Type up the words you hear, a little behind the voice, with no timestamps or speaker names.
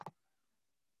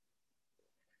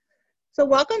So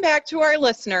welcome back to our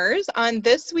listeners. On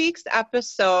this week's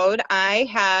episode, I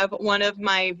have one of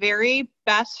my very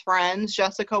best friends,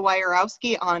 Jessica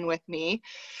Wywierowski, on with me.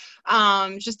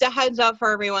 Just a heads up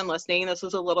for everyone listening, this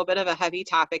is a little bit of a heavy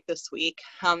topic this week.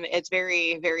 It's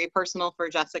very, very personal for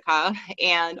Jessica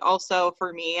and also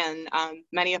for me and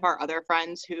many of our other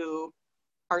friends who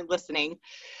are listening.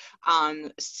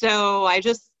 So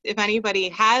if anybody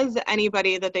has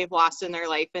anybody that they've lost in their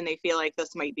life and they feel like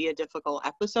this might be a difficult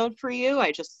episode for you,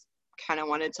 I just kind of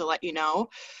wanted to let you know.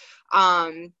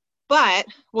 But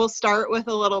we'll start with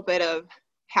a little bit of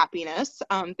happiness.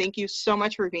 Thank you so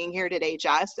much for being here today,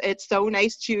 Jess. It's so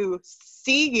nice to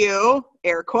see you,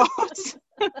 air quotes.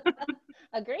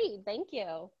 Agreed. Thank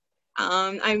you.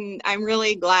 I'm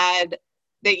really glad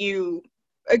that you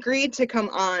agreed to come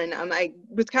on. I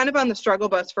was kind of on the struggle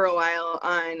bus for a while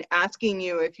on asking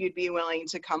you if you'd be willing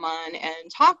to come on and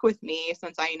talk with me,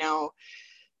 since I know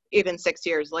even 6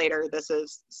 years later, this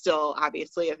is still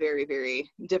obviously a very, very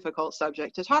difficult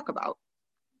subject to talk about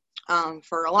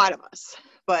for a lot of us,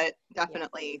 but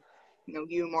definitely,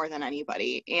 you more than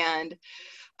anybody. And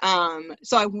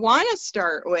so I want to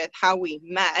start with how we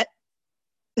met,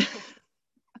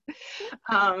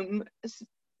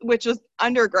 which was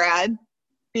undergrad,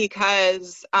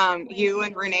 because you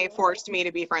and Renee forced me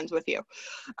to be friends with you.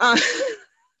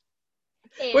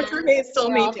 Which Renee still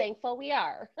we're all maintains. thankful we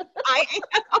are. I am.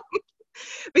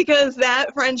 Because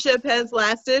that friendship has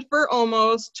lasted for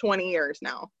almost 20 years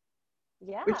now.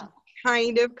 Yeah. Which is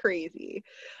kind of crazy.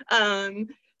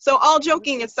 So all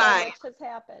joking aside. So much has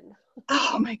happened.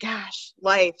 Oh my gosh,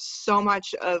 life, so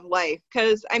much of life.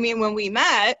 Because, I mean, when we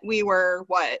met, we were,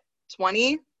 what,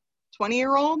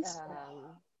 20-year-olds?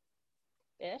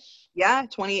 Ish. Yeah,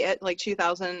 20, like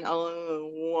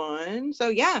 2001. So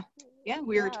yeah,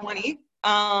 we were 20.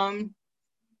 I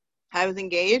was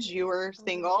engaged. You were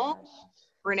single.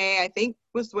 Renee, I think,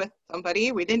 was with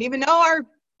somebody. We didn't even know our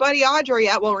buddy Audrey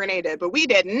yet. Well, Renee did, but we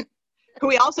didn't. Who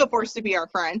we also forced to be our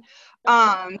friend.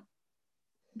 But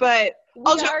we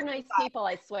are nice people,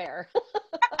 I swear. Well,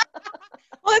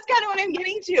 that's kind of what I'm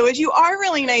getting to, is you are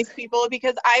really nice people,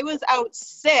 because I was out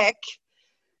sick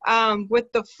with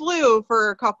the flu for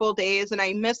a couple days, and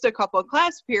I missed a couple of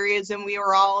class periods, and we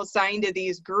were all assigned to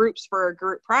these groups for a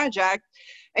group project.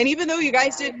 And even though you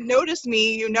guys didn't notice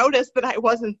me, you noticed that I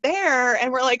wasn't there,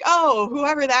 and we're like, oh,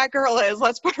 whoever that girl is,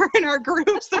 let's put her in our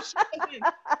group so she doesn't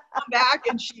come back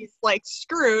and she's like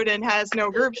screwed and has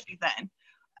no group she's in.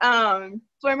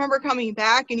 So I remember coming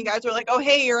back and you guys were like, oh,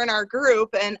 hey, you're in our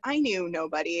group. And I knew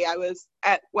nobody. I was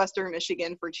at Western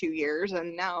Michigan for 2 years.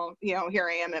 And now, here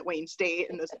I am at Wayne State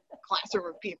in this classroom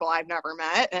of people I've never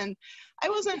met. And I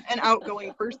wasn't an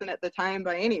outgoing person at the time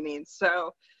by any means.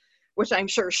 So, which I'm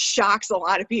sure shocks a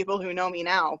lot of people who know me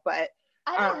now. But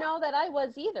I don't know that I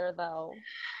was either, though.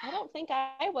 I don't think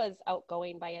I was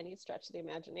outgoing by any stretch of the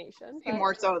imagination.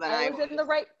 More so than I was.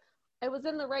 I was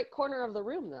in the right corner of the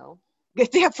room, though.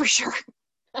 Yeah, for sure.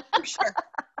 For sure.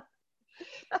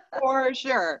 For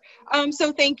sure.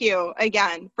 So thank you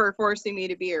again for forcing me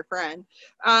to be your friend.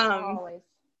 Always.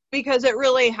 Because it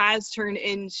really has turned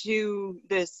into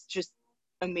this just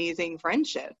amazing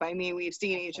friendship. I mean, we've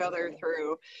seen each other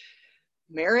through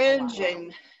marriage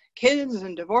and kids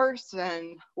and divorce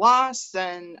and loss.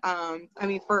 And I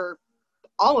mean, for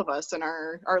all of us in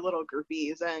our little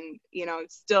groupies, and,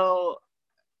 still,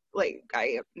 like,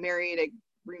 I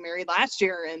remarried last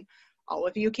year, and all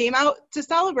of you came out to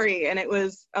celebrate, and it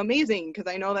was amazing,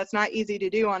 because I know that's not easy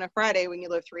to do on a Friday when you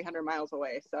live 300 miles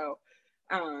away. So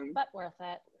but worth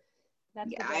it. That's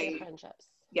the beauty of friendships.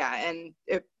 Yeah, and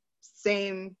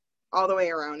same all the way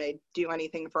around. I'd do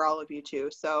anything for all of you too.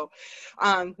 So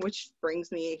which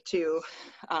brings me to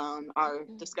our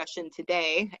discussion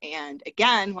today, and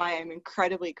again, why I'm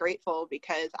incredibly grateful,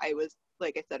 because I was,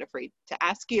 like I said, afraid to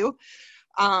ask you.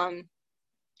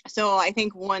 So I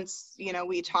think once,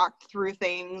 we talked through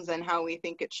things and how we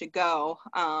think it should go,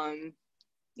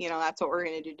 that's what we're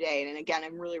going to do today. And again,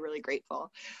 I'm really, really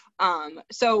grateful.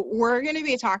 So we're going to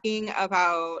be talking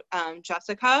about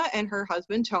Jessica and her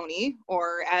husband, Tony,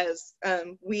 or as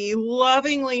we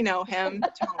lovingly know him,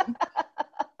 Tone,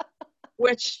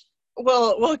 which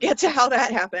we'll get to how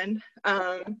that happened.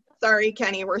 Sorry,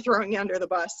 Kenny, we're throwing you under the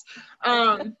bus.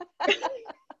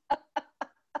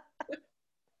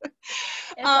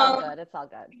 It's all good. It's all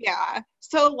good. Yeah.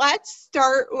 So let's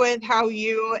start with how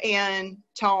you and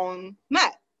Tone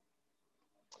met.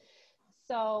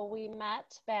 So we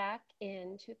met back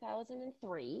in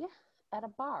 2003 at a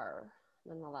bar,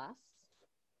 nonetheless.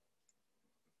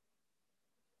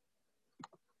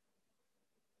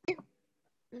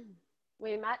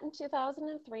 We met in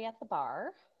 2003 at the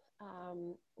bar.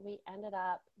 we ended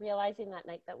up realizing that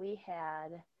night that we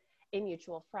had a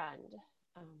mutual friend.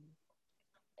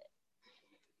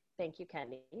 Thank you,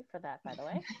 Kenny, for that, by the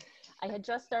way. I had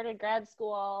just started grad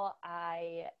school.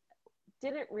 I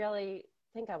didn't really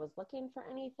think I was looking for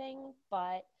anything,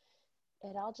 but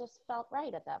it all just felt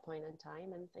right at that point in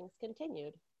time, and things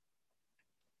continued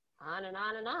on and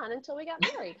on and on until we got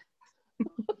married.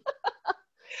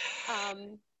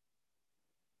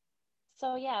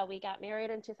 So yeah, we got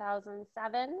married in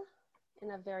 2007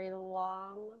 in a very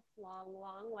long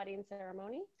wedding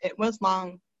ceremony. It was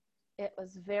long. It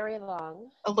was very long.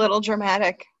 A little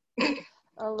dramatic.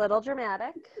 A little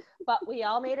dramatic, but we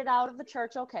all made it out of the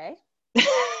church okay.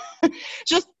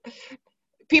 Just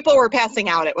people were passing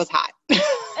out. It was hot.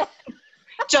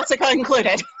 Jessica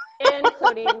included.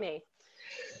 Including me.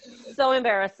 So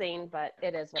embarrassing, but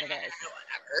it is what it is.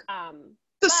 Whatever.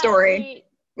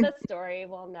 The story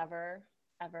will never,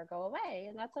 ever go away,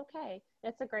 and that's okay.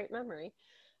 It's a great memory.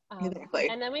 Exactly.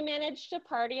 And then we managed to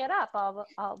party it up all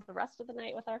the rest of the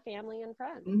night with our family and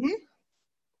friends. Mm-hmm.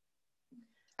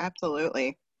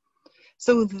 Absolutely.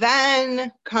 So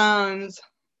then comes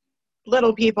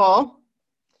little people.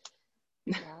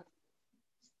 Yeah.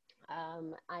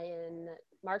 In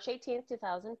March 18th,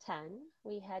 2010,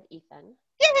 we had Ethan.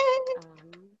 Yay!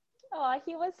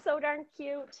 He was so darn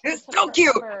cute. He was so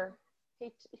cute.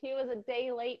 He was a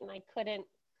day late, and I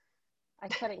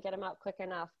couldn't get him out quick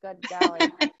enough. Good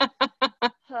golly.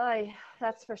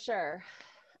 That's for sure.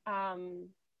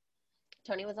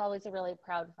 Tony was always a really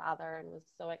proud father and was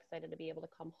so excited to be able to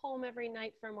come home every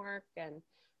night from work and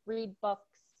read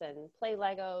books and play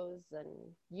Legos and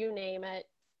you name it,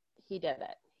 he did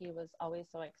it. He was always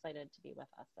so excited to be with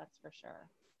us, that's for sure.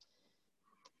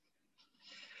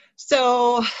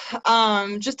 So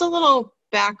just a little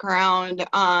background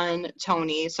on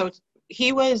Tony. So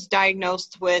he was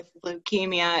diagnosed with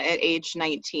leukemia at age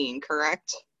 19,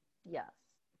 correct? Yes.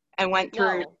 And went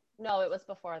through... No, it was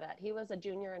before that. He was a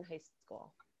junior in high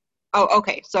school. Oh,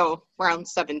 okay. So around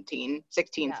 16,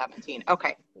 yes. 17.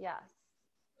 Okay. Yes.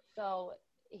 So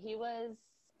he was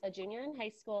a junior in high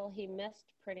school. He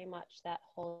missed pretty much that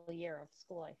whole year of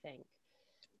school, I think.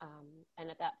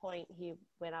 And at that point, he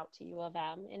went out to U of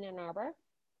M in Ann Arbor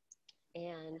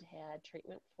and had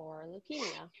treatment for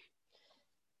leukemia.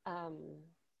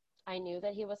 I knew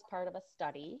that he was part of a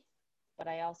study, but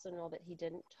I also know that he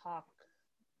didn't talk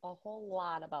a whole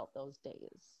lot about those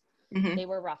days. Mm-hmm. They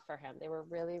were rough for him. They were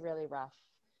really, really rough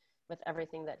with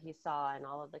everything that he saw and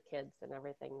all of the kids and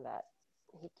everything that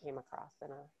he came across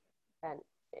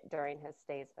during his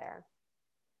stays there.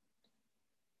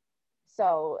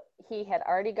 So he had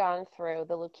already gone through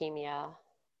the leukemia,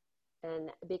 and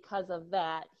because of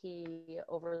that,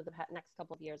 over the next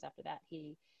couple of years after that,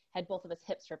 he had both of his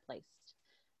hips replaced.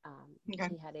 Okay.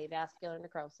 He had avascular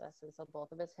necrosis, and so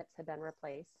both of his hips had been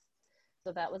replaced.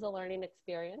 So that was a learning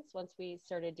experience once we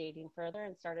started dating further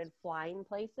and started flying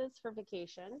places for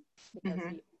vacation, because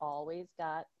mm-hmm. he always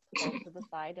got pulled to the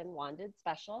side and wanted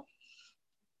special.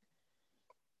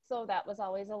 So that was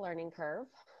always a learning curve,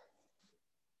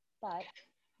 but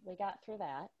we got through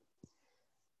that.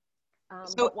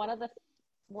 But one of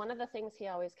the things he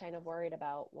always kind of worried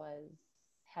about was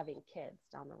having kids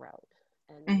down the road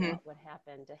and mm-hmm. what would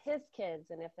happen to his kids,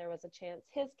 and if there was a chance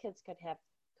his kids could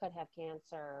have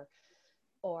cancer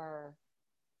or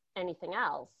anything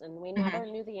else. And we never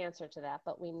mm-hmm. knew the answer to that,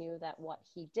 but we knew that what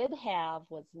he did have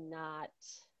was not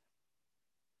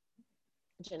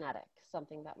genetic,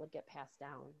 something that would get passed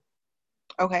down.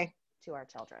 Okay. To our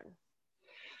children.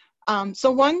 So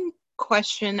one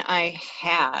question I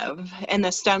have, and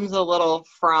this stems a little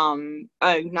from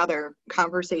another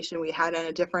conversation we had in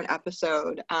a different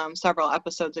episode several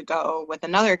episodes ago with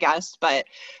another guest, but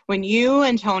when you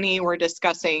and Tony were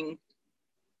discussing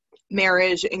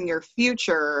marriage in your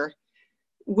future,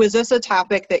 was this a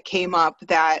topic that came up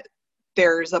that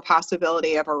there's a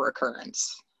possibility of a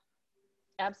recurrence?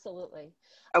 Absolutely.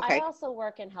 Okay. I also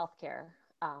work in healthcare.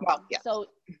 Yes. So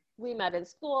we met in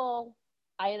school.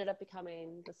 I ended up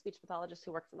becoming the speech pathologist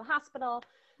who works in the hospital.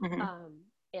 Mm-hmm.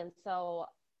 And so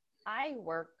I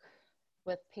work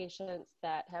with patients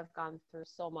that have gone through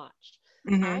so much.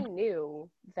 Mm-hmm. I knew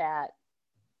that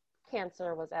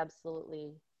cancer was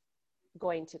absolutely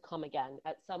going to come again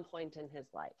at some point in his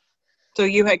life. So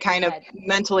you had kind of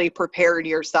mentally prepared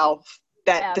yourself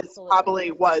that absolutely. This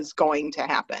probably was going to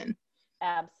happen.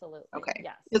 Absolutely. Okay.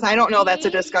 Yes. Because I don't know that's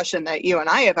a discussion that you and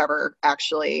I have ever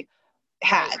actually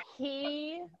had. Right.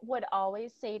 He would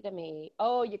always say to me,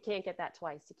 "Oh, you can't get that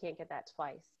twice. You can't get that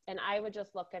twice." And I would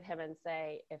just look at him and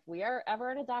say, if we are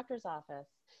ever in a doctor's office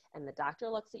and the doctor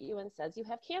looks at you and says you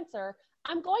have cancer,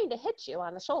 I'm going to hit you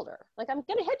on the shoulder. Like, I'm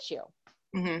going to hit you.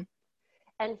 Mm-hmm.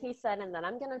 And he said, and then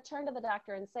I'm going to turn to the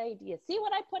doctor and say, do you see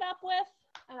what I put up with?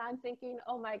 And I'm thinking,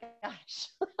 oh my gosh,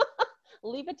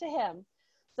 leave it to him.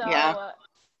 So Yeah.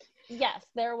 yes,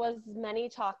 there was many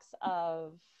talks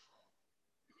of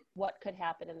what could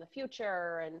happen in the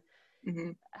future and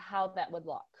Mm-hmm. how that would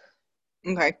look.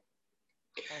 Okay.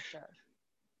 For sure.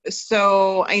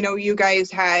 So I know you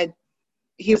guys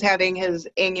he was having his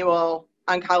annual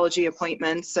oncology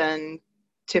appointments, and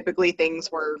typically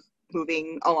things were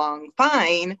moving along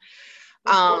fine.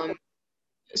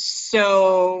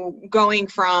 So going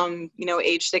from,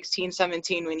 age 16,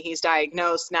 17 when he's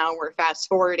diagnosed, now we're fast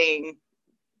forwarding,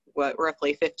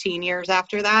 roughly 15 years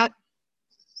after that?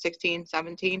 16,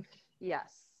 17?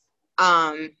 Yes.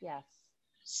 Yes.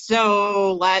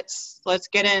 So let's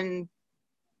get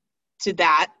into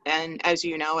that. And as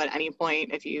you know, at any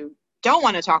point, if you don't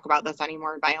want to talk about this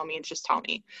anymore, by all means, just tell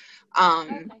me.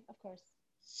 Okay, of course.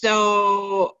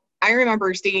 So I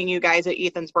remember seeing you guys at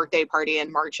Ethan's birthday party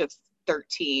in March of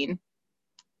 13.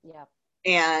 Yeah.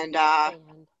 And,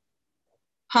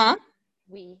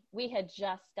 we had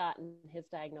just gotten his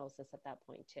diagnosis at that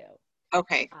point too.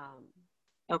 Okay.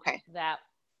 Okay. That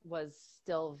was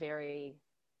still very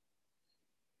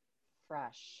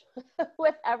fresh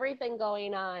with everything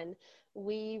going on.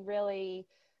 We really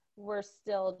were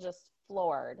still just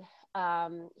floored.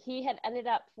 He had ended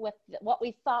up with what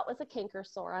we thought was a canker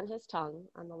sore on his tongue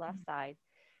on the left side.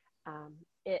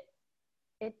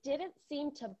 It didn't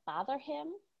seem to bother him.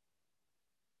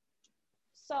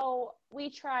 So we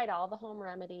tried all the home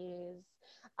remedies.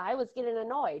 I was getting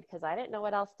annoyed because I didn't know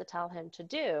what else to tell him to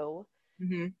do.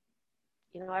 Mm-hmm.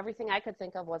 Everything I could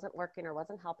think of wasn't working or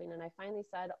wasn't helping. And I finally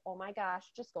said, oh my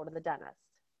gosh, just go to the dentist.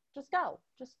 Just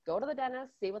go to the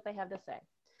dentist, see what they have to say.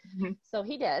 Mm-hmm. So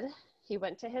he did. He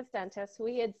went to his dentist, who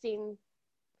he had seen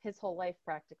his whole life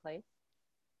practically.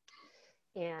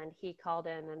 And he called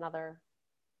in another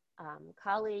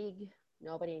colleague.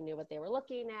 Nobody knew what they were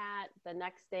looking at. The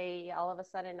next day, all of a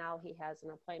sudden, now he has an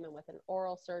appointment with an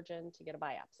oral surgeon to get a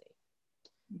biopsy.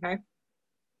 Okay.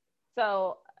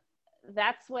 So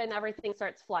that's when everything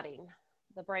starts flooding.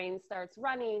 The brain starts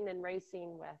running and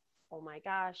racing with, oh my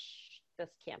gosh, this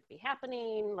can't be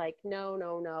happening. Like, no,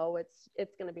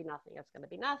 it's going to be nothing. It's going to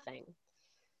be nothing.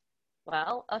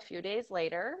 Well, a few days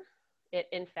later, it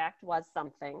in fact was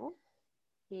something.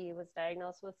 He was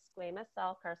diagnosed with squamous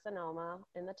cell carcinoma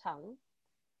in the tongue.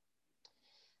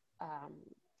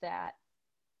 That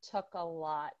took a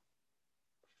lot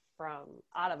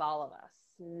out of all of us.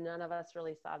 None of us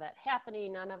really saw that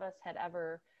happening. None of us had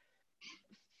ever,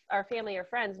 our family or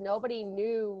friends, nobody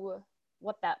knew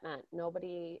what that meant.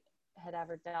 Nobody had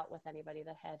ever dealt with anybody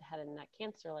that had head and neck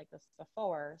cancer like this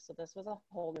before. So this was a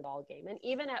whole new ball game. And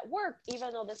even at work,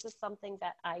 even though this is something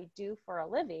that I do for a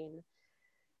living,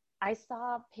 I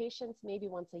saw patients maybe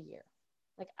once a year.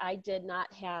 Like, I did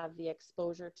not have the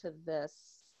exposure to this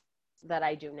that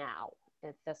I do now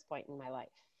at this point in my life.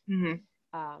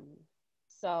 Mm-hmm.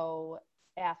 So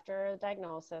after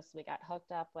diagnosis, we got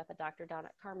hooked up with a doctor down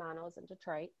at Carmano's in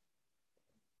Detroit.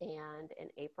 And in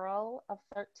April of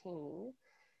 13,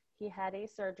 he had a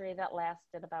surgery that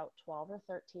lasted about 12 or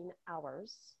 13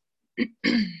 hours.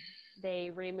 They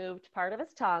removed part of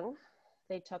his tongue.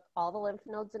 They took all the lymph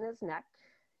nodes in his neck.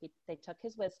 They took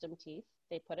his wisdom teeth.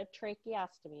 They put a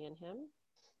tracheostomy in him.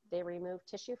 They removed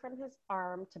tissue from his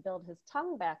arm to build his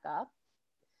tongue back up.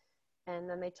 And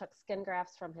then they took skin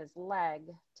grafts from his leg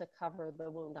to cover the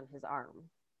wound on his arm.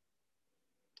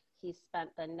 He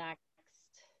spent the next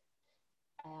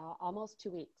almost 2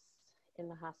 weeks in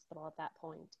the hospital at that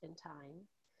point in time.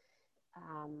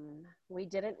 We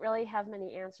didn't really have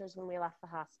many answers when we left the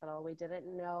hospital. We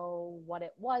didn't know what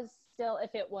it was still,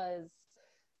 if it was,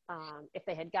 if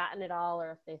they had gotten it all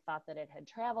or if they thought that it had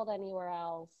traveled anywhere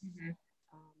else. Mm-hmm.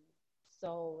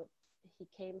 So he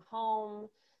came home,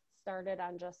 started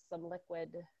on just some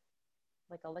liquid,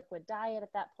 like a liquid diet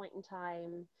at that point in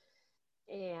time.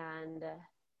 And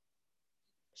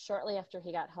shortly after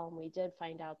he got home, we did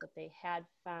find out that they had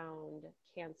found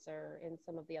cancer in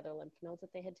some of the other lymph nodes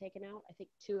that they had taken out. I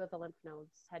think 2 of the lymph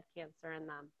nodes had cancer in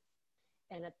them.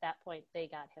 And at that point, they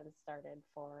got him started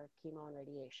for chemo and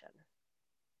radiation.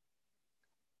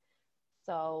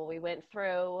 So we went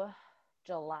through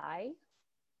July,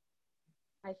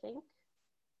 I think.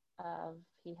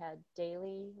 He had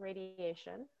daily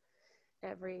radiation.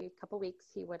 Every couple weeks,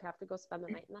 he would have to go spend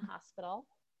the night in the hospital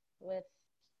with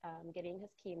getting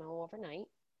his chemo overnight.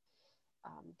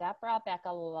 That brought back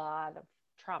a lot of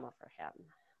trauma for him.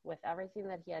 with everything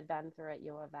that he had been through at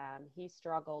U of M. He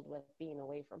struggled with being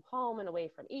away from home and away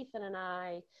from Ethan and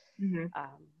I. Mm-hmm.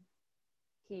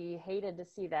 He hated to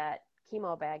see that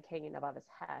chemo bag hanging above his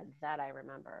head. That I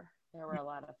remember. There were a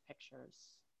lot of pictures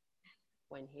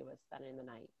when he was spending the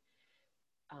night.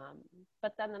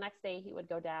 But then the next day he would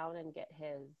go down and get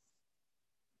his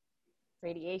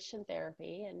radiation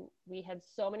therapy, and we had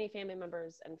so many family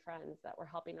members and friends that were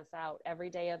helping us out.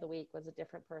 Every day of the week was a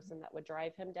different person that would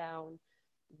drive him down,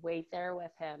 wait there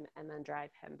with him, and then drive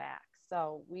him back.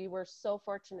 So we were so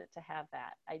fortunate to have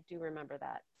that. I do remember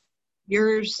that.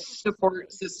 Your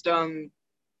support system,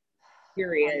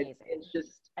 period, amazing. it's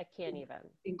just, I can't even.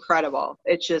 Incredible.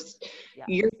 It's just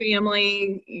your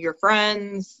family, your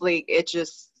friends, like it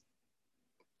just,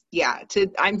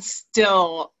 I'm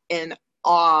still in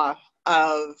awe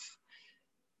of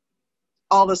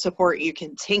all the support you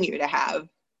continue to have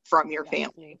from your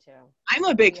family. Me too. I'm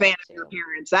a big fan of your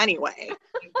parents anyway.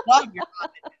 I love your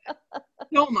mom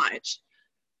so much.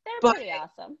 They're pretty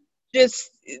awesome.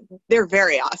 They're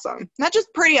very awesome. Not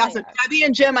just pretty awesome. Debbie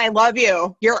and Jim, I love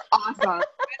you. You're awesome.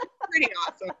 Pretty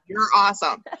awesome. You're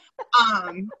awesome.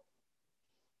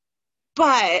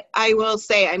 But I will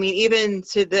say, I mean, even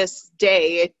to this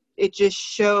day, it just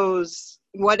shows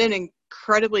what an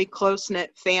incredibly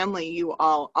close-knit family you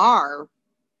all are,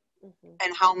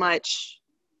 and how much,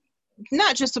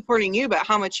 not just supporting you, but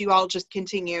how much you all just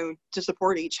continue to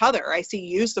support each other. I see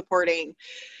you supporting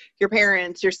your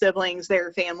parents, your siblings,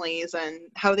 their families, and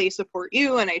how they support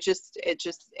you. And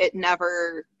it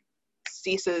never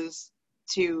ceases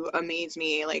to amaze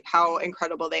me, like how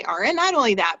incredible they are. And not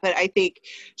only that, but I think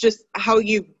just how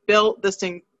you built this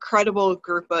incredible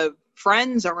group of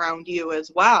friends around you as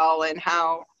well, and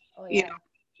how you know,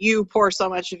 you pour so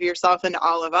much of yourself into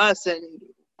all of us, and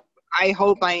I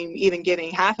hope I'm even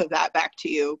giving half of that back to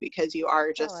you, because you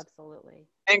are just absolutely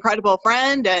an incredible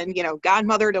friend, and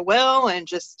godmother to Will, and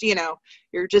just you're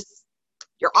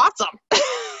awesome.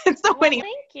 So thank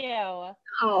you.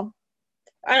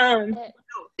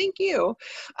 Thank you.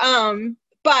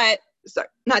 But sorry,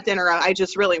 not to interrupt, I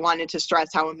just really wanted to stress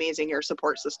how amazing your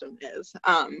support system is.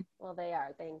 Well, they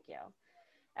are. Thank you.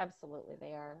 Absolutely,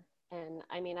 they are. And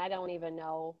I mean, I don't even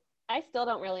know. I still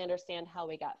don't really understand how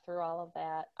we got through all of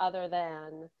that, other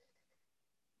than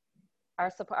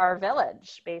our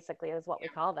village, basically, is what we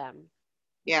call them.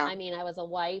 Yeah. I mean, I was a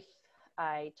wife.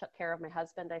 I took care of my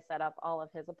husband. I set up all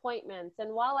of his appointments.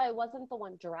 And while I wasn't the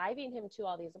one driving him to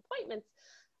all these appointments,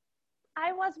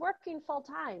 I was working full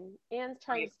time and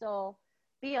trying to still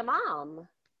be a mom.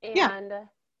 And,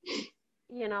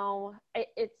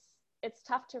 it's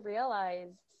tough to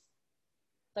realize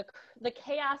the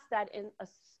chaos that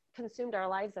consumed our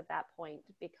lives at that point,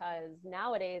 because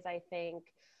nowadays I think,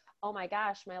 oh my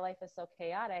gosh, my life is so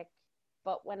chaotic.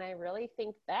 But when I really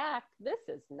think back, this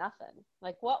is nothing.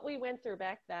 Like what we went through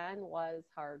back then was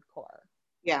hardcore.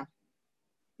 Yeah.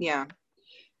 Yeah.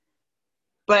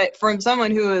 But from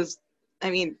someone who is,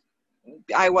 I mean,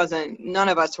 none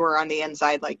of us were on the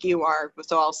inside like you are.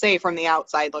 So I'll say from the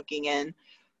outside looking in,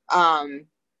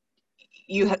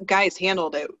 you guys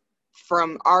handled it,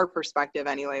 from our perspective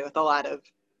anyway, with a lot of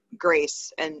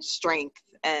grace and strength.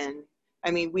 And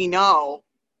I mean, we know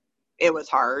it was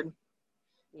hard.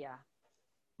 Yeah.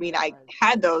 I mean, I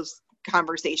had those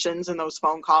conversations and those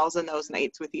phone calls and those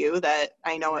nights with you that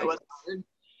I know it was hard.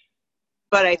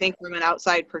 But I think from an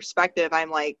outside perspective,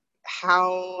 I'm like,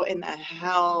 how in the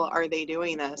hell are they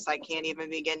doing this? I can't even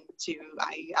begin to,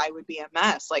 I would be a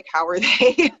mess. Like, how are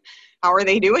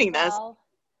they doing this? Well,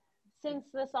 since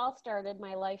this all started,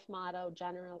 my life motto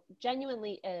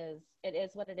genuinely is, it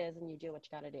is what it is, and you do what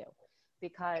you got to do.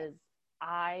 Because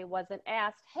I wasn't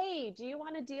asked, hey, do you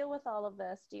want to deal with all of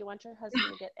this? Do you want your husband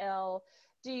to get ill?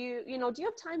 Do you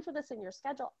have time for this in your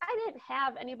schedule? I didn't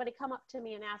have anybody come up to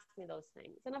me and ask me those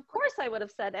things. And of course I would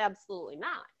have said absolutely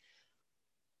not.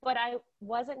 But I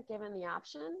wasn't given the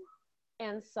option.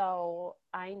 And so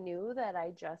I knew that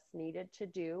I just needed to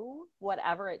do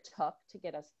whatever it took to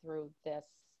get us through this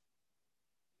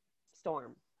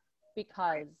storm,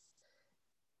 because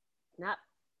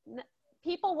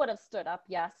people would have stood up,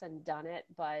 yes, and done it,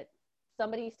 but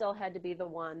somebody still had to be the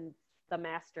one, the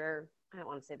master. I don't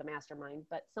want to say the mastermind,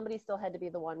 but somebody still had to be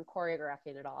the one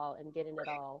choreographing it all and getting it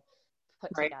all put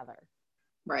together.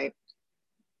 Right.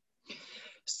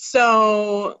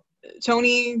 So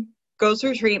Tony goes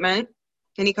through treatment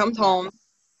and he comes home.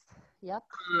 Yep.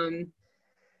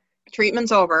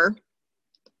 Treatment's over.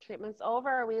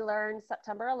 We learned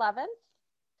September 11th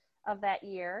of that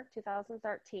year,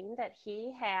 2013, that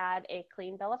he had a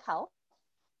clean bill of health.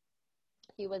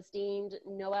 He was deemed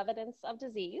no evidence of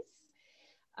disease.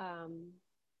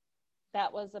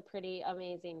 that was a pretty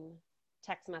amazing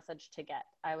text message to get.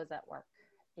 I was at work,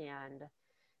 and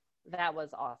that was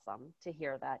awesome to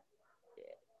hear that.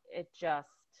 It just,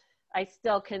 I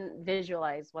still can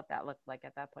visualize what that looked like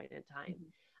at that point in time.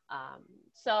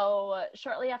 So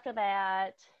shortly after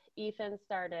that, Ethan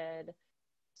started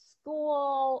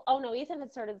school. Oh no, Ethan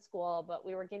had started school, but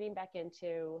we were getting back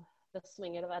into the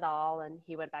swing of it all, and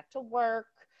he went back to work.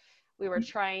 We were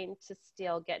trying to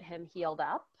still get him healed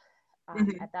up.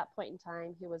 At that point in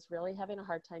time, he was really having a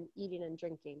hard time eating and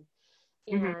drinking.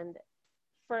 And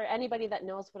for anybody that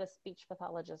knows what a speech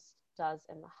pathologist does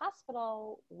in the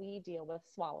hospital, we deal with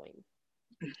swallowing.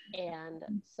 And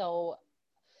so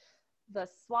the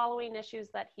swallowing issues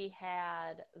that he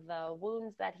had, the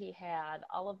wounds that he had,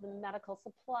 all of the medical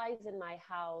supplies in my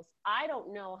house, I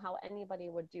don't know how anybody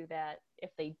would do that if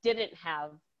they didn't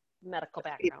have medical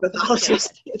background.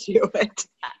 Pathologists do it.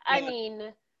 I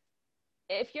mean,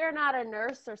 if you're not a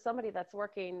nurse or somebody that's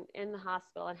working in the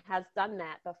hospital and has done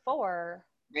that before,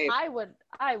 right,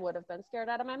 I would have been scared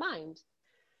out of my mind.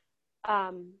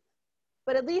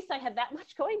 But at least I had that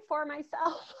much going for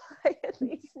myself. I at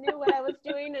least knew what I was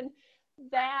doing, and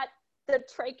that the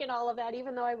trach and all of that,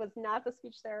 even though I was not the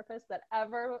speech therapist that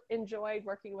ever enjoyed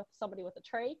working with somebody with a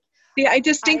trach. Yeah, I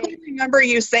distinctly remember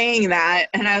you saying that,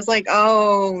 and I was like,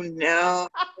 oh no.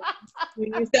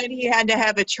 When you said he had to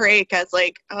have a trach, I was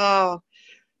like, oh,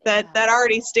 that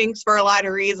already stinks for a lot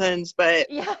of reasons, but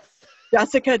yes.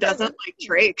 Jessica doesn't like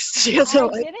trachs. She doesn't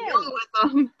like dealing with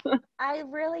them. I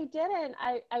really didn't.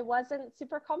 I wasn't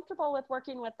super comfortable with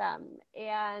working with them,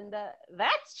 and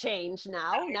that's changed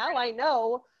now. Now I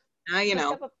know. Now you know.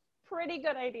 I have a pretty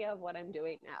good idea of what I'm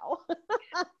doing now.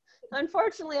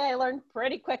 Unfortunately, I learned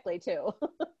pretty quickly too.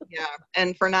 Yeah,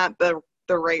 and for not the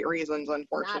right reasons,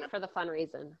 unfortunately. Not for the fun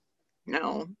reason.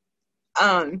 No.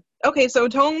 Okay, so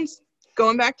Tone's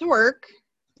going back to work.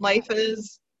 Life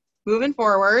is moving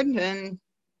forward and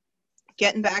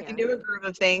getting back into a groove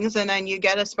of things, and then you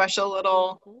get a special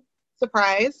little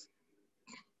surprise.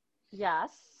 Yes.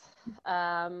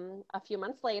 A few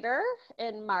months later,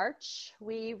 in March,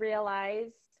 we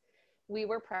realized we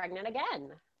were pregnant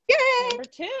again. Yay! Number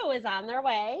 2 is on their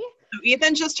way. So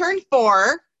Ethan just turned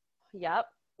 4. Yep.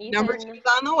 Ethan, number 2 is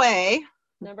on the way.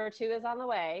 Number 2 is on the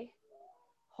way.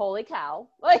 Holy cow.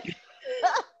 Like,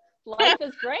 life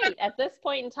is great. At this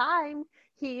point in time,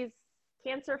 he's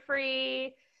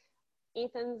cancer-free.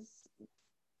 Ethan's,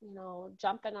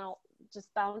 jumping out,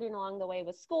 just bounding along the way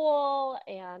with school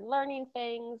and learning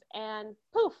things. And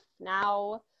poof,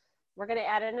 now we're going to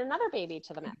add in another baby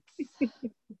to the mix.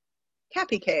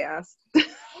 Happy chaos.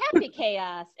 Happy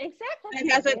chaos. Exactly.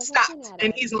 It hasn't stopped,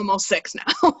 and he's almost 6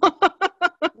 now.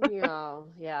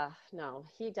 No,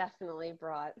 he definitely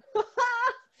brought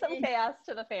some chaos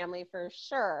to the family for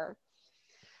sure.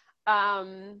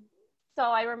 So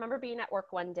I remember being at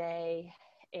work one day,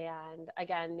 and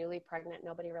again, newly pregnant,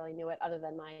 nobody really knew it other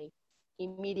than my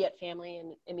immediate family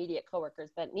and immediate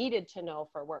coworkers that needed to know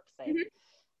for work's sake.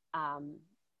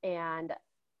 And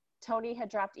Tony had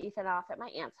dropped Ethan off at my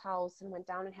aunt's house and went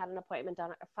down and had an appointment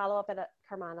down, a follow-up at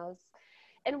Carmano's.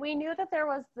 And we knew that there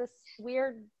was this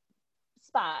weird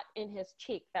spot in his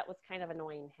cheek that was kind of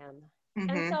annoying him.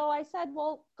 And so I said,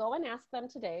 well, go and ask them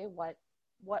today what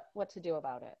to do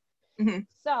about it.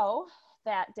 So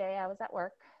that day I was at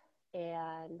work,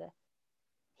 and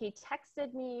he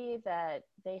texted me that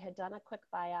they had done a quick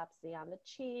biopsy on the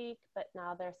cheek, but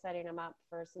now they're setting him up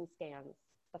for some scans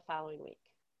the following week.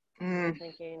 I'm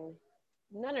thinking,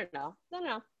 no,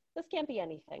 this can't be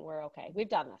anything. We're okay. We've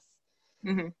done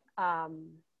this.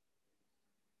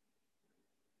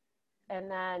 And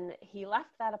then he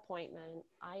left that appointment.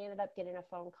 I ended up getting a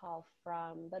phone call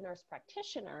from the nurse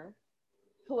practitioner,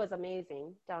 who was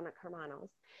amazing, down at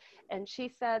Carmano's. And she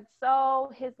said,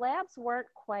 so his labs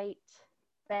weren't quite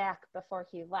back before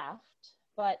he left,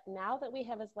 but now that we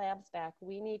have his labs back,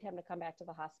 we need him to come back to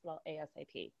the hospital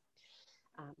ASAP.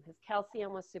 His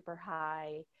calcium was super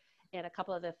high, and a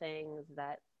couple other things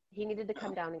that he needed to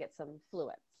come down and get some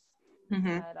fluids. I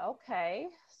said, okay.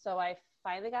 So I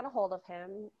finally got a hold of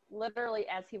him, literally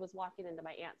as he was walking into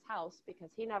my aunt's house,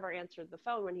 because he never answered the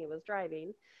phone when he was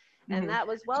driving. And that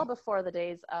was well before the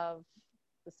days of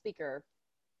the speaker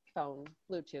phone,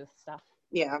 Bluetooth stuff.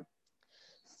 Yeah.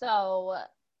 So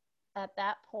at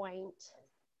that point,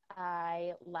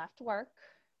 I left work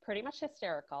pretty much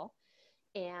hysterical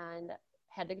and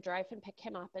had to drive and pick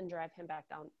him up and drive him back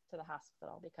down to the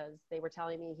hospital, because they were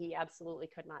telling me he absolutely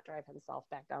could not drive himself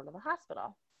back down to the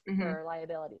hospital for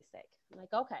liability's sake. I'm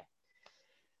like, okay.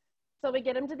 So we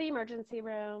get him to the emergency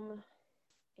room,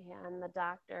 and the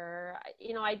doctor,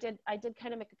 I did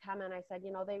kind of make a comment. I said,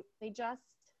 they just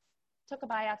took a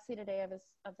biopsy today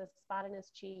of the spot in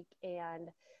his cheek, and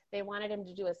they wanted him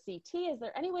to do a CT. Is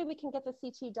there any way we can get the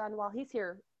CT done while he's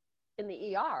here in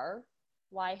the ER?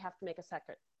 Why have to make a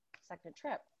second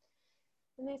trip?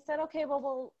 And they said, okay,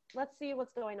 well, let's see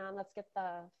what's going on. Let's get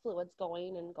the fluids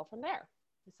going and go from there.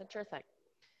 I said, sure thing.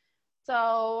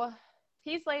 So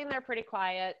he's laying there pretty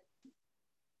quiet.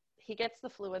 He gets the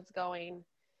fluids going.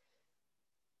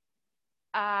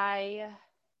 A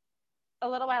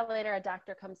little while later, a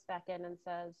doctor comes back in and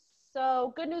says,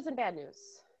 so good news and bad news.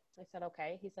 I said,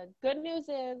 okay. He said, good news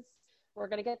is we're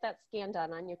going to get that scan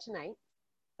done on you tonight.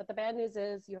 But the bad news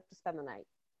is you have to spend the night.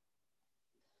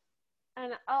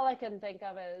 And all I can think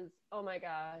of is, oh my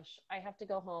gosh, I have to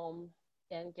go home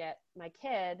and get my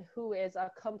kid, who is a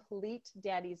complete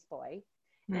daddy's boy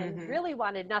and really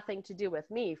wanted nothing to do with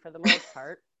me for the most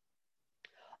part.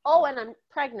 Oh, and I'm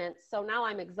pregnant, so now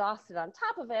I'm exhausted on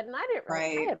top of it. And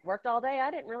I had worked all day.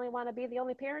 I didn't really want to be the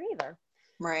only parent either.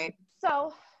 Right.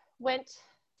 So went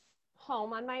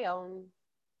home on my own,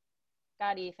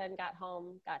 got Ethan, got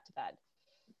home, got to bed.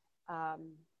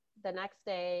 The next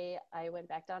day, I went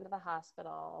back down to the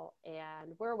hospital,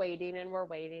 and we're waiting, and we're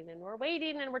waiting, and we're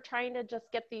waiting, and we're trying to just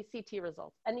get these CT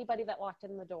results. Anybody that walked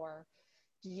in the door,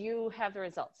 do you have the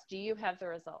results? Do you have the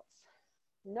results?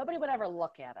 Nobody would ever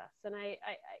look at us. And I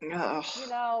you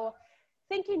know,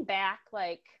 thinking back,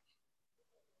 like,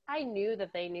 I knew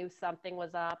that they knew something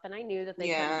was up, and I knew that they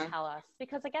couldn't tell us.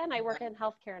 Because, again, I work in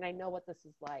healthcare, and I know what this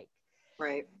is like.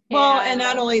 Right. Well, and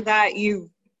not only that,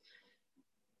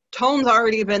 Tone's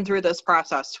already been through this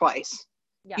process twice.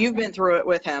 Yeah. You've been through it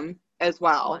with him as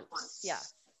well. Once.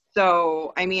 Yes.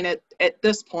 So, I mean, at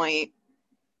this point.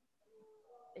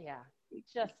 Yeah.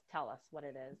 Just tell us what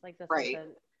it is. Like, this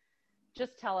isn't,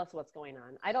 just tell us what's going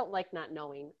on. I don't like not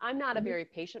knowing. I'm not a very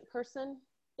patient person,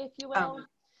 if you will.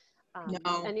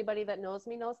 No. Anybody that knows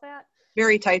me knows that.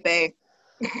 Very type A.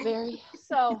 Very.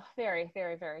 So, very,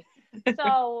 very, very.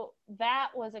 So,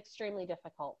 that was extremely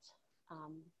difficult.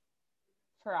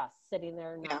 For us, sitting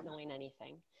there not knowing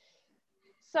anything.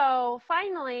 So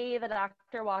finally, the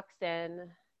doctor walks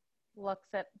in, looks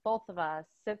at both of us,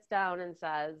 sits down and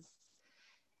says,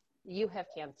 you have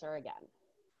cancer again.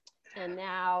 And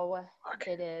now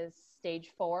it is stage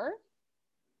 4.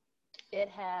 It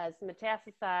has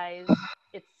metastasized.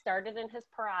 It started in his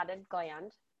parotid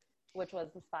gland, which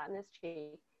was the spot in his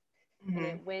cheek. And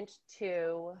it went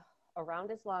to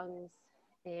around his lungs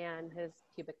and his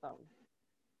pubic bone.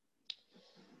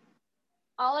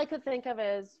 All I could think of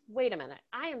is, wait a minute,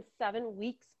 I am 7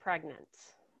 weeks pregnant.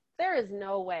 There is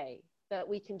no way that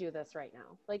we can do this right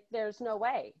now. Like, there's no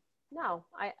way. No,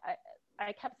 I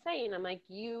kept saying, I'm like,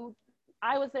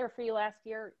 I was there for you last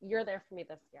year. You're there for me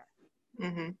this year.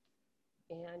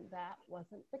 And that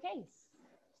wasn't the case.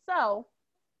 So,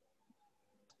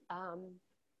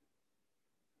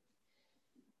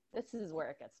 this is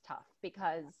where it gets tough,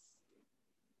 because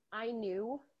I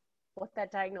knew what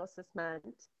that diagnosis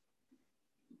meant.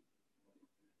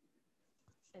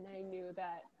 And I knew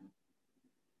that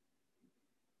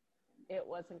it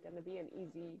wasn't going to be an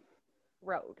easy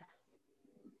road.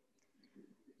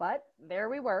 But there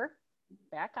we were,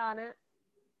 back on it,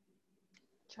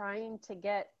 trying to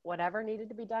get whatever needed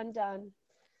to be done,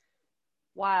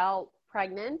 while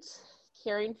pregnant,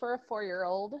 caring for a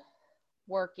 4-year-old,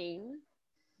 working,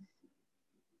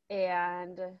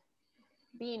 and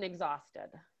being exhausted.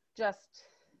 Just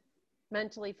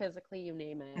mentally, physically, you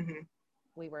name it.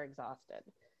 We were exhausted.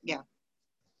 Yeah.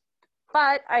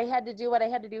 But I had to do what I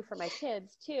had to do for my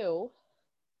kids too,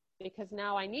 because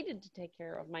now I needed to take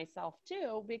care of myself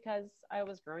too, because I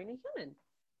was growing a human.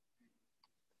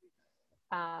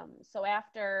 So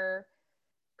after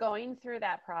going through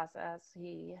that process,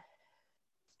 he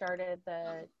started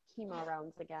the chemo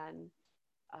rounds again.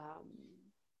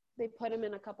 They put him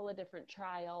in a couple of different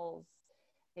trials.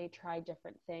 They tried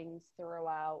different things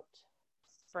throughout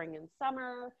spring and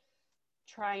summer,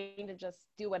 trying to just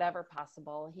do whatever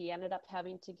possible. He ended up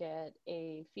having to get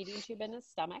a feeding tube in his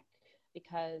stomach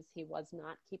because he was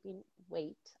not keeping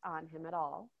weight on him at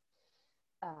all.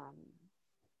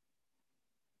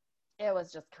 It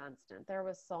was just constant. There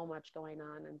was so much going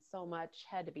on, and so much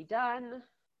had to be done.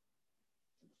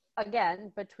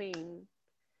 Again, between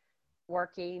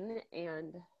working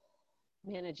and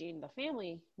managing the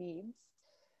family needs.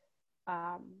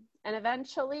 And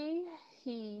eventually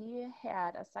he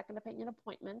had a second opinion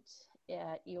appointment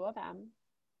at U of M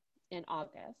in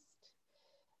August.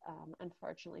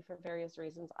 Unfortunately, for various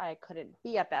reasons, I couldn't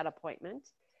be at that appointment,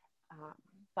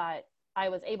 but I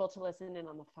was able to listen in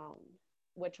on the phone,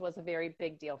 which was a very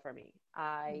big deal for me.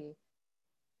 I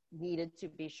needed to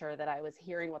be sure that I was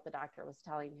hearing what the doctor was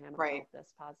telling him Right. about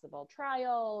this possible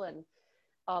trial and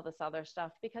all this other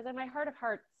stuff, because in my heart of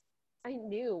hearts, I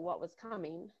knew what was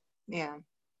coming. Yeah.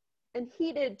 And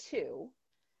he did too.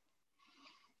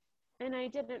 And I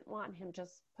didn't want him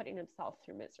just putting himself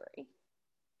through misery.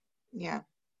 Yeah.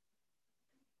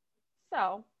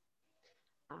 So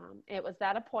it was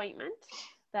that appointment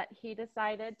that he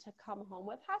decided to come home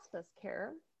with hospice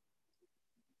care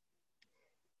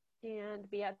and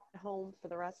be at home for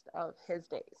the rest of his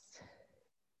days.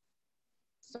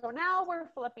 So now we're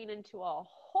flipping into a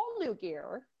whole new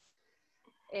gear.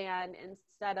 And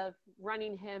instead of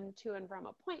running him to and from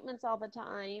appointments all the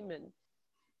time and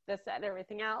this, that, and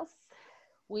everything else,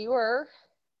 we were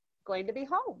going to be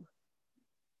home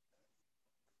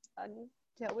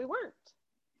until we weren't.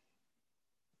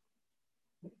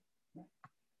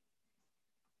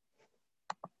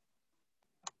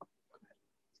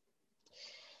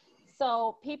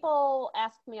 So people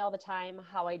ask me all the time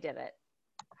how I did it.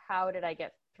 How did I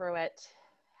get through it?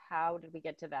 How did we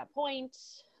get to that point?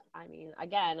 I mean,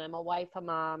 again, I'm a wife, a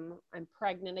mom. I'm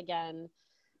pregnant again.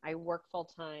 I work full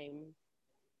time.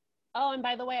 Oh, and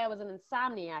by the way, I was an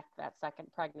insomniac that second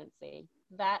pregnancy.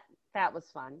 That was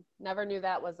fun. Never knew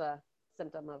that was a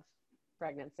symptom of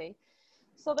pregnancy.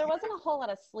 So there wasn't a whole lot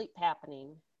of sleep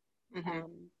happening. Mm-hmm.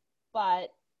 But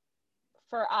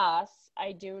for us,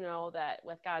 I do know that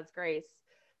with God's grace,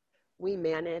 we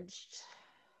managed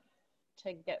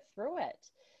to get through it.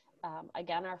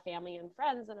 Again, our family and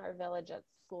friends in our village at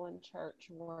school and church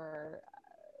were,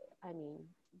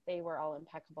 they were all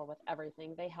impeccable with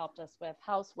everything. They helped us with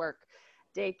housework,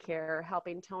 daycare,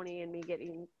 helping Tony and me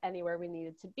getting anywhere we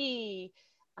needed to be,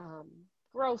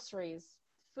 groceries,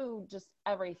 food, just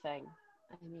everything.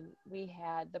 I mean, we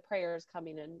had the prayers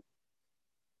coming in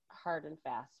hard and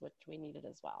fast, which we needed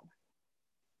as well.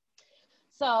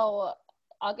 So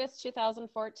August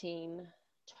 2014,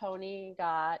 Tony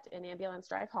got an ambulance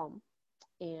drive home,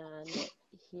 and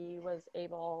he was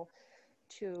able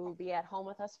to be at home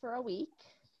with us for a week.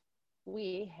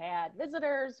 We had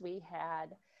visitors, we had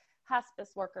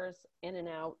hospice workers in and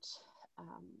out.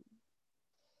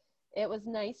 It was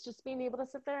nice just being able to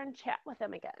sit there and chat with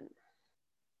him again.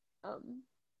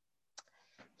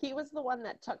 He was the one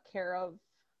that took care of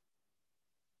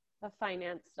the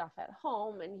finance stuff at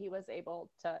home, and he was able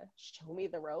to show me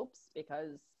the ropes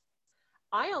because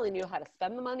I only knew how to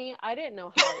spend the money. I didn't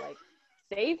know how to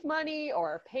save money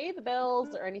or pay the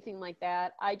bills or anything like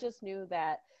that. I just knew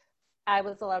that I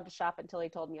was allowed to shop until he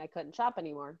told me I couldn't shop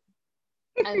anymore.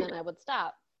 And then I would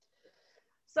stop.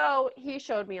 So he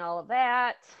showed me all of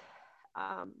that.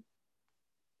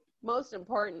 Most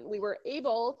important, we were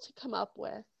able to come up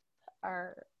with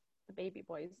the baby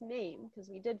boy's name, because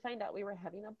we did find out we were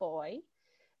having a boy,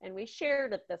 and we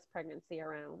shared this pregnancy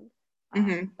around.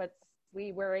 But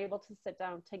we were able to sit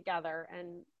down together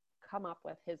and come up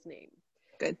with his name.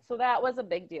 Good. So that was a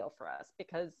big deal for us,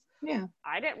 because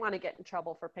I didn't want to get in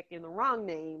trouble for picking the wrong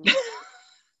name.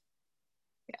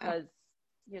 Because,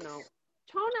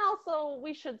 Tone also,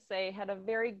 we should say, had a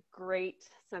very great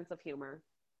sense of humor.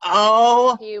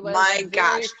 Oh, he was my very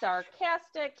gosh.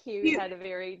 sarcastic. He had a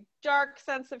very dark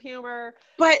sense of humor.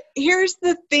 But here's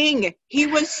the thing. He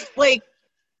was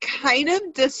kind of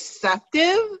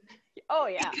deceptive. Oh,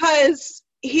 yeah. Because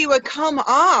he would come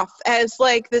off as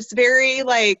this very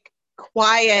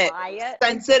quiet,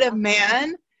 sensitive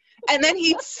man. And then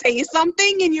he'd say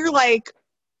something and you're like,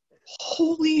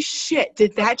 holy shit,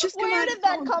 did that just come out? Where did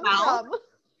that come from?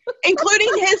 Including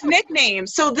his nickname.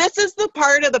 So this is the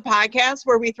part of the podcast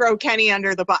where we throw Kenny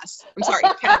under the bus. I'm sorry,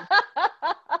 Ken.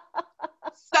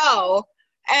 So,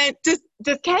 and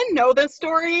does Ken know this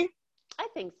story? I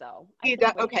think so.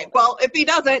 Okay, well, if he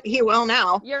doesn't, he will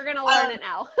now. You're going to learn it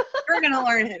now. You're going to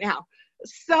learn it now.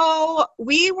 So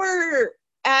we were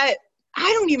I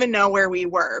don't even know where we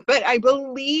were, but I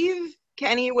believe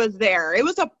Kenny was there. It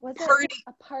was a party.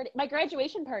 A party? My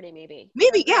graduation party, maybe.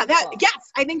 Maybe, yeah.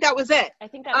 Yes, I think that was it. I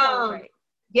think that sounds right.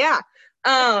 Yeah.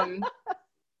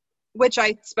 Which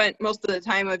I spent most of the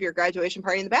time of your graduation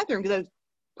party in the bathroom because I was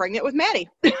pregnant with Maddie.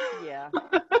 Yeah.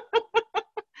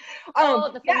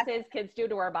 The things kids do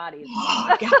to our bodies.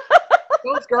 Oh, God.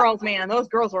 Those girls, man, those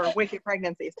girls were wicked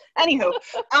pregnancies. Anywho,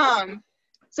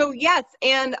 so yes,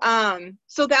 and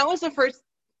so that was the first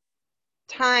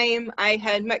time I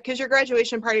had met, because your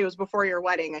graduation party was before your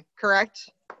wedding, correct?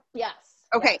 Yes.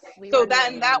 Okay, yes, so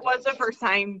then that was the first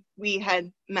time we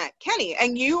had met Kenny,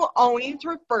 and you always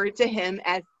referred to him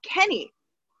as Kenny.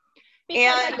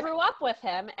 Because I grew up with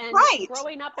him, and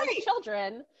growing up as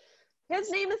children, his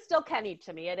name is still Kenny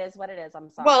to me. It is what it is.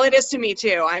 I'm sorry. Well, it is to me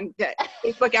too. I'm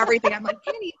Facebook everything. I'm like,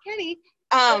 Kenny.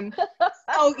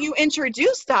 So you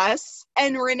introduced us,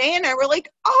 and Renee and I were like,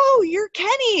 oh, you're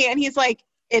Kenny. And he's like,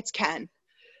 it's Ken.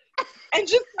 And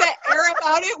just the air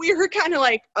about it, we were kind of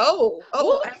like, oh,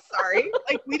 I'm sorry.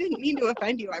 Like, we didn't mean to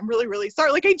offend you. I'm really, really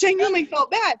sorry. Like, I genuinely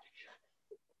felt bad.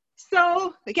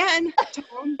 So, again,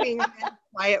 tone being a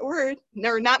quiet word.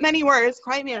 There not many words,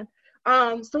 quiet man.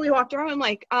 So we walked around, I'm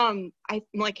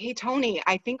like, hey, Tony,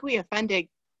 I think we offended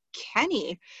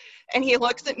Kenny. And he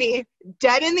looks at me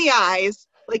dead in the eyes,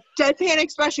 like deadpan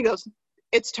expression, goes,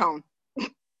 it's Tone.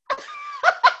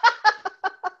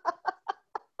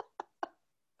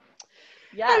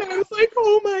 Yes. And I was like,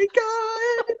 oh my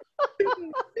God, this is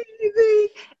amazing.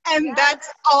 And that's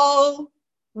all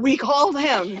we called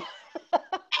him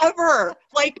ever.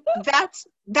 Like, that's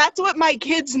what my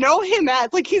kids know him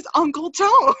as. Like, he's Uncle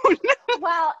Tone.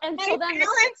 Well, and my so then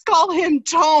parents call him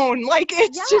Tone. Like,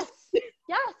 it's just.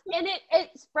 Yes, and it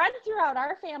spread throughout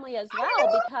our family as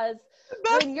well, because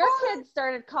when your kids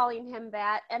started calling him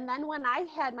that, and then when I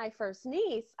had my first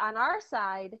niece on our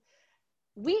side,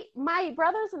 my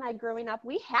brothers and I growing up,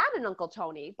 we had an Uncle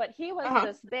Tony, but he was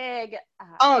this big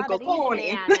Uncle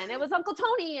Tony, man, and it was Uncle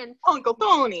Tony, and Uncle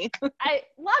Tony. I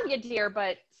love you, dear,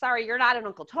 but sorry, you're not an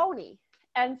Uncle Tony.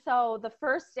 And so the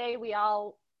first day we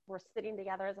all were sitting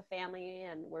together as a family,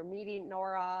 and we're meeting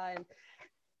Nora, and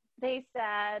they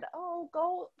said, oh,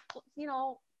 go,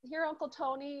 hear Uncle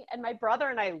Tony. And my brother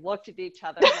and I looked at each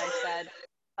other, and I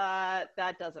said,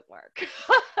 that doesn't work.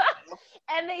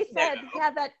 And they said, yeah,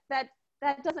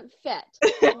 that doesn't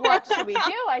fit. What should we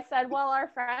do? I said, well, our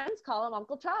friends call him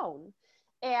Uncle Tone.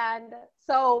 And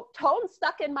so Tone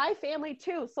stuck in my family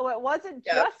too. So it wasn't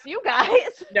just you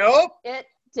guys. Nope. It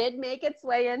did make its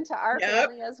way into our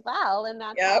family as well. And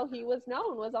that's how he was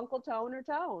known, was Uncle Tone or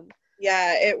Tone.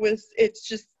 Yeah, it's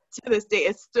just, to this day,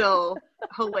 it's still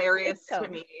hilarious to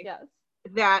me. Yes.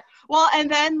 That, well, and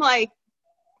then like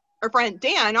our friend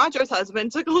Dan, Audra's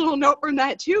husband, took a little note from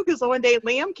that too, because one day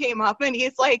Liam came up and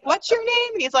he's like, what's your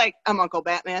name? And he's like, I'm Uncle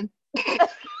Batman.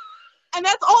 And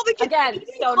that's all the kids again,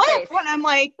 stone face. When I'm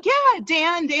like, yeah,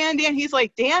 Dan. He's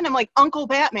like, Dan? I'm like, Uncle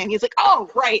Batman. He's like, oh,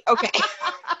 right, okay.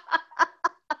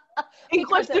 In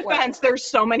Cliff's defense, there's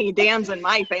so many Dans in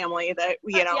my family that,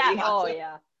 we have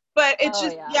to. But it's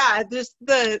just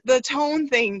the Tone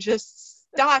thing just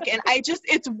stuck. And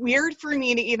it's weird for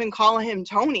me to even call him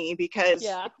Tony, because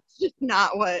it's just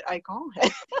not what I call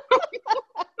him.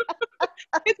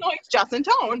 It's always Jess and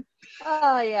Tone.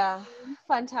 Oh, yeah.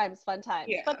 Fun times.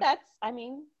 Yeah. But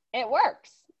it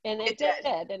works. And it did.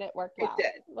 And it worked well. It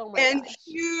did. Oh, and gosh.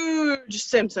 Huge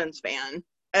Simpsons fan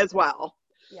as well.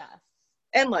 Yes.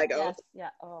 And Legos. Yes. Yeah.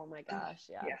 Oh, my gosh.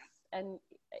 Yes. Yeah. And,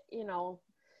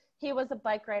 he was a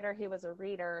bike rider. He was a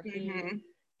reader. Mm-hmm.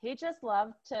 He just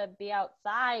loved to be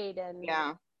outside and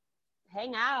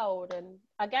hang out. And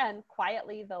again,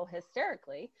 quietly, though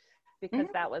hysterically, because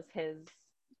that was his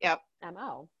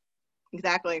MO.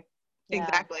 Exactly. Yeah.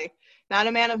 Exactly. Not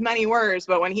a man of many words,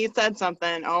 but when he said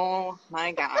something, oh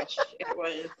my gosh, it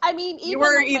was. You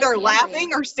were either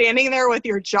laughing or standing there with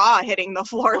your jaw hitting the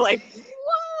floor, like,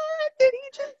 what did he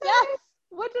just say? Yes.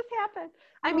 What just happened?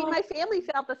 My family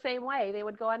felt the same way. They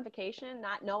would go on vacation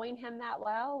not knowing him that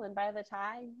well, and by the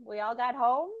time we all got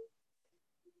home,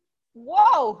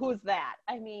 whoa, who's that?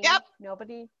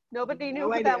 Nobody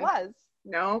knew who that was.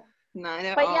 No, not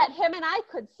at all. But yet him and I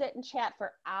could sit and chat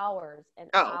for hours and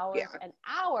hours and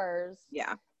hours.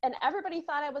 Yeah. And everybody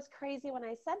thought I was crazy when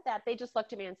I said that. They just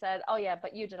looked at me and said, oh yeah,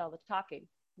 but you did all the talking.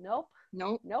 Nope.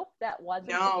 That wasn't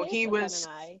the case. He was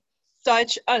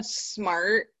such a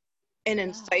smart and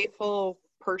insightful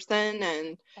person,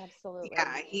 and absolutely,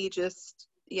 he just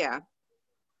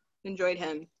enjoyed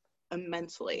him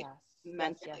immensely.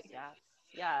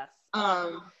 Yes.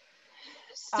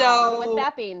 So with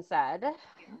that being said,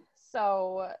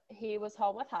 so he was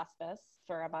home with hospice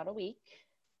for about a week.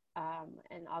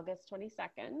 And August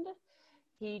 22nd,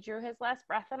 he drew his last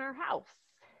breath in our house.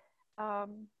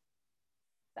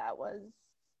 That was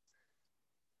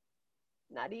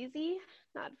not easy,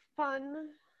 not fun,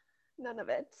 none of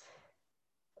it.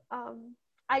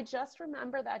 I just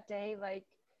remember that day, like,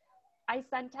 I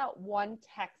sent out one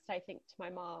text, I think, to my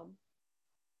mom.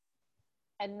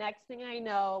 And next thing I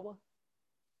know,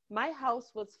 my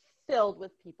house was filled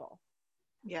with people.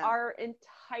 Yeah. Our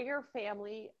entire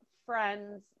family,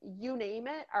 friends, you name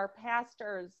it, our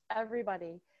pastors,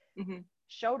 everybody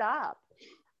showed up.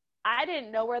 I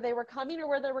didn't know where they were coming or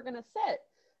where they were going to sit,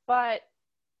 but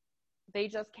they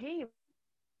just came.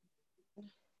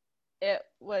 It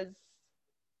was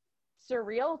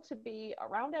surreal to be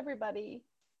around everybody,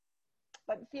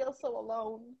 but feel so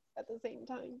alone at the same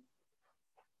time.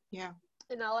 Yeah.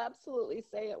 And I'll absolutely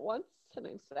say it once, and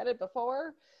I've said it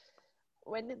before,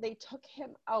 when they took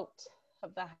him out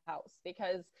of the house,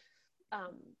 because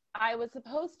I was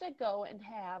supposed to go and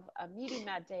have a meeting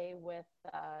that day with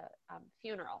a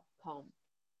funeral home,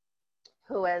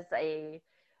 who is a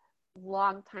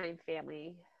longtime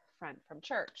family friend from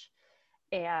church.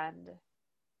 And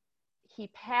he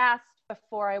passed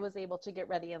before I was able to get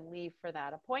ready and leave for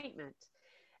that appointment.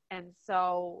 And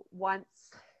so once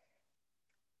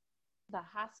the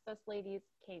hospice ladies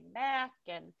came back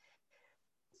and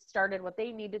started what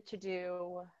they needed to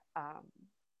do,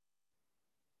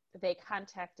 they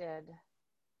contacted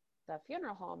the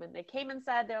funeral home, and they came and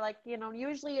said, they're like,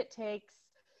 usually it takes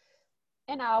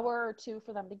an hour or two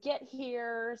for them to get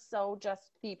here, so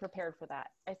just be prepared for that.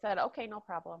 I said, okay, no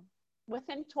problem.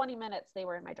 Within 20 minutes, they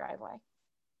were in my driveway.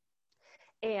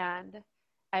 And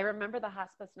I remember the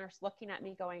hospice nurse looking at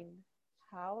me going,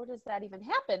 how does that even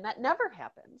happen? That never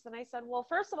happens. And I said, well,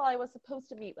 first of all, I was supposed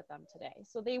to meet with them today,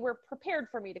 so they were prepared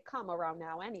for me to come around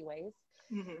now anyways.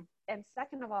 Mm-hmm. And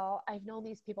second of all, I've known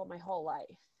these people my whole life.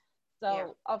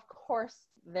 So of course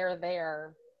they're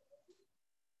there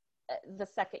the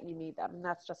second you need them, and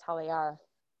that's just how they are.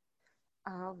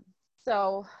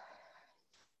 So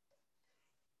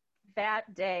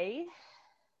that day,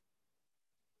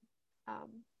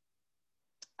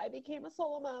 I became a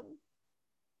solo mom.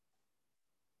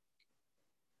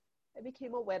 I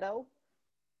became a widow.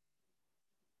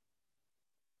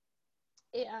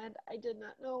 And I did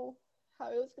not know how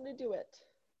I was going to do it.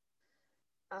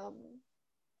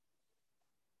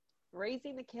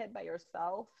 Raising a kid by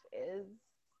yourself is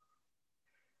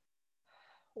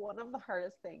one of the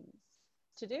hardest things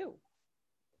to do,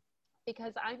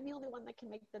 because I'm the only one that can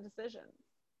make the decision,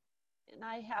 and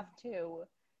I have to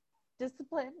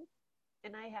discipline,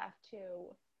 and I have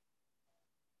to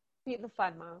be the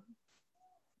fun mom,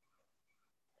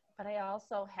 but I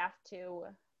also have to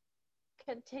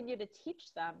continue to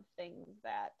teach them things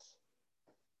that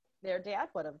their dad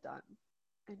would have done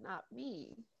and not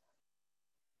me.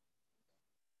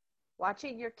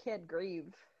 Watching your kid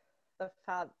grieve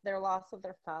their loss of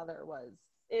their father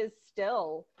is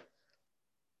still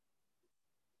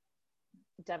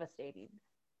devastating.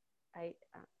 I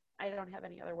don't have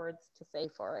any other words to say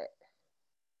for it.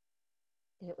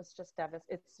 It was just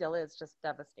it still is just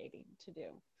devastating to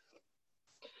do.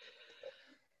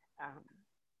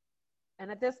 And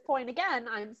at this point, again,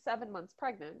 I'm 7 months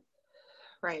pregnant.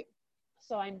 Right.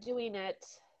 So I'm doing it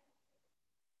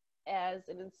as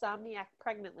an insomniac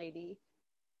pregnant lady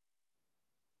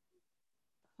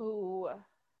who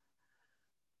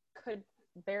could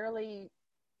barely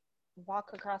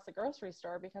walk across the grocery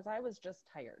store because I was just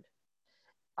tired.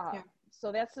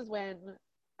 So this is when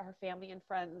our family and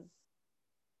friends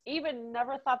even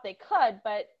never thought they could,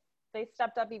 but they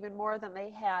stepped up even more than they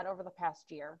had over the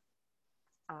past year.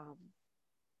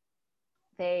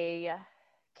 They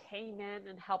came in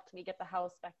and helped me get the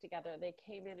house back together. They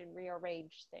came in and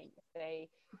rearranged things. They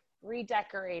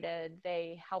redecorated.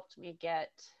 They helped me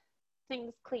get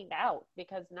things cleaned out,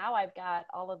 because now I've got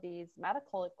all of these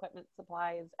medical equipment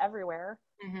supplies everywhere.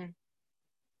 Mm-hmm.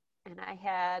 And I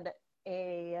had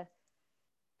a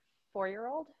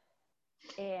 4-year-old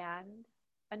and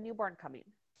a newborn coming.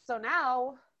 So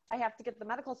now I have to get the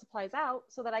medical supplies out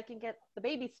so that I can get the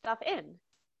baby stuff in.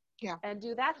 Yeah. And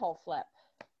do that whole flip.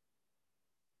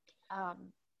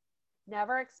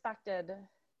 Never expected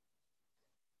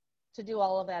to do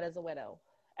all of that as a widow.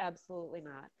 Absolutely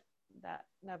not. That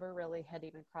never really had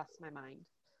even crossed my mind.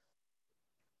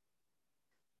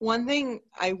 One thing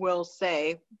I will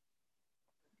say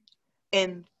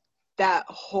in that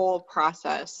whole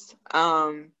process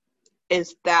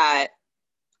is that,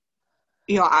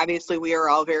 obviously we are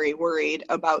all very worried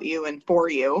about you and for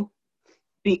you,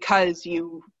 because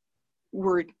you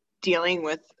were dealing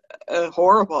with a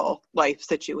horrible life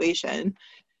situation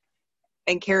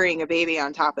and carrying a baby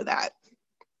on top of that.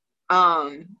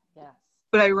 Yes.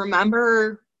 But I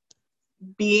remember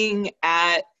being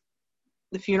at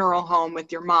the funeral home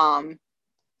with your mom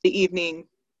the evening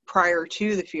prior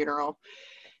to the funeral,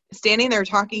 standing there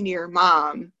talking to your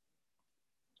mom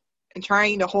and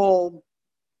trying to hold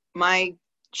my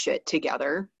shit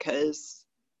together, because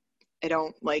I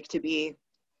don't like to be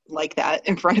like that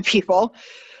in front of people.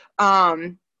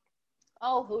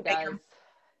 Who does?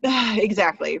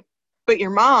 Exactly. But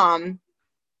your mom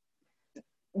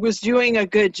was doing a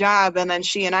good job, and then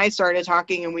she and I started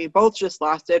talking and we both just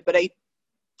lost it. But I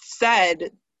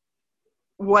said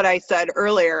what I said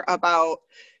earlier about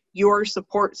your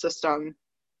support system,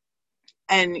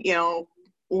 and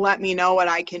let me know what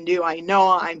I can do. I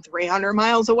know I'm 300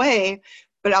 miles away,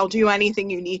 but I'll do anything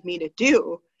you need me to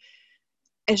do.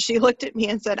 And she looked at me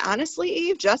and said, honestly,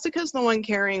 Eve, Jessica's the one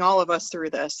carrying all of us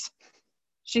through this.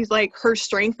 She's like, her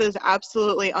strength is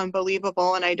absolutely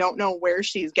unbelievable, and I don't know where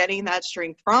she's getting that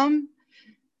strength from.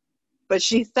 But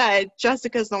she said,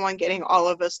 Jessica's the one getting all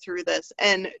of us through this.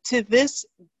 And to this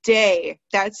day,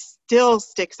 that still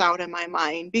sticks out in my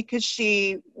mind because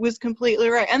she was completely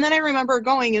right. And then I remember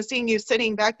going and seeing you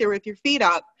sitting back there with your feet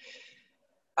up.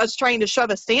 I was trying to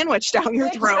shove a sandwich down your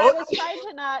throat.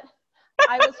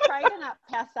 I was trying to not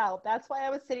pass out. That's why I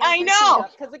was sitting with I my know. feet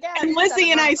up. Because again, And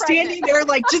Lizzie and I standing there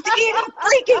like, just eat a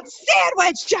freaking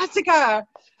sandwich, Jessica.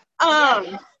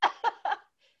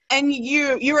 And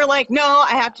you were like, no,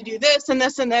 I have to do this and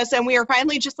this and this. And we were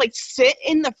finally just like, sit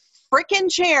in the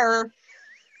freaking chair.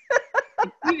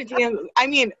 I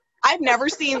mean, I've never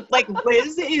seen, like,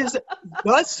 Liz is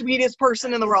the sweetest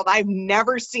person in the world. I've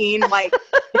never seen, like,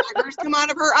 daggers come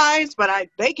out of her eyes, but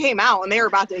they came out and they were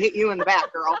about to hit you in the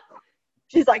back, girl.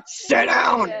 She's like, sit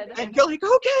down. And you're like,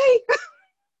 okay.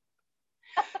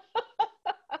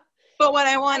 But what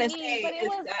I want to say it is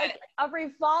was that like a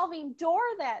revolving door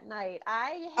that night.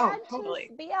 I had to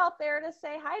be out there to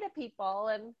say hi to people,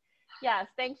 and yes,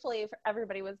 thankfully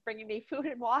everybody was bringing me food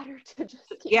and water to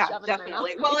just keep shoving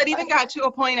definitely. in my mouth. Well, it even got to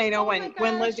a point, I know,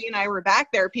 when Lizzie and I were back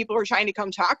there, people were trying to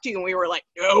come talk to you, and we were like,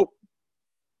 no,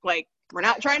 like, we're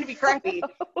not trying to be crappy,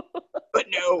 but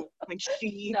no, like,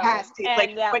 she has to. And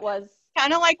like, that was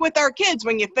kind of like with our kids,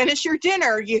 when you finish your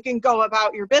dinner, you can go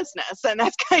about your business. And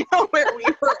that's kind of where we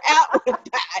were at with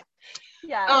that.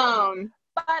 Yeah.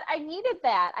 But I needed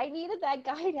that. I needed that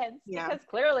guidance because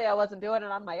clearly I wasn't doing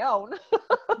it on my own.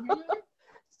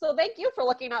 So thank you for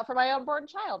looking out for my unborn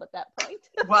child at that point.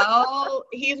 Well,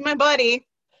 he's my buddy.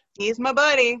 He's my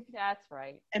buddy. That's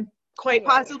right. And quite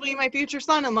possibly my future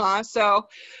son-in-law. So,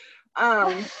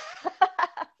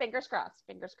 fingers crossed.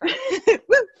 Fingers crossed.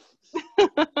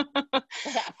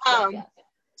 Yes.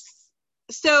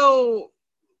 So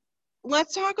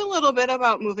let's talk a little bit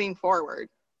about moving forward,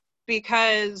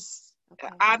 because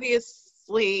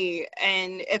obviously,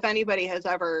 and if anybody has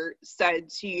ever said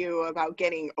to you about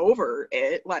getting over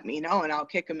it, let me know and I'll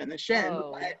kick them in the shin.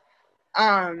 But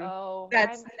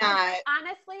that's not.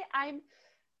 Honestly,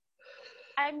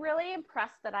 I'm really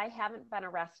impressed that I haven't been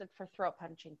arrested for throat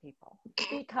punching people,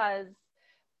 because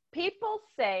people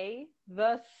say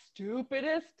the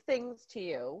stupidest things to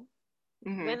you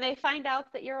when they find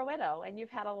out that you're a widow and you've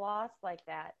had a loss like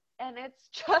that. And it's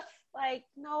just like,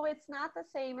 no, it's not the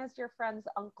same as your friend's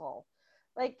uncle.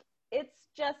 Like, it's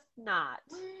just not.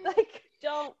 Like,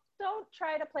 don't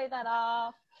try to play that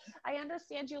off. I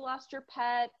understand you lost your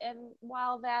pet, and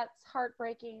while that's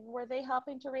heartbreaking, were they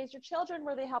helping to raise your children?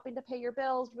 Were they helping to pay your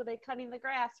bills? Were they cutting the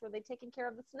grass? Were they taking care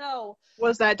of the snow?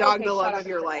 Was that dog the love of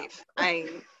your life? I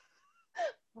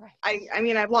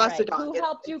mean, I've lost a dog. Who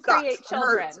helped you create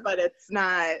children? Hurts, but it's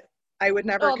not. I would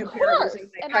never compare losing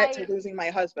my pet to losing my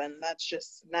husband. That's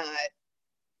just not.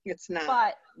 It's not.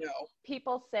 But no.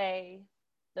 People say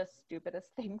the stupidest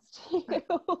things to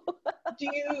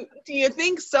you. Do you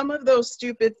think some of those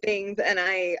stupid things, and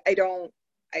I don't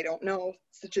know,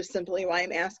 it's just simply why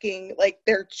I'm asking, like,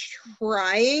 they're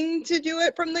trying to do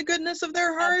it from the goodness of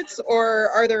their hearts, or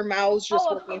are their mouths just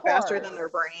working faster than their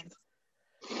brains?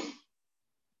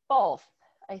 Both,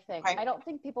 I think. I don't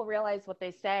think people realize what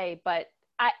they say, but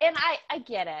I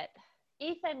get it.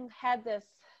 Ethan had this,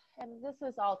 and this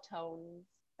is all Tone's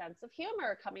sense of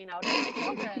humor coming out of my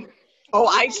children. Oh,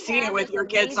 I've seen it with your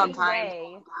kids sometimes.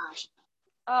 Oh, gosh.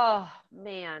 Oh,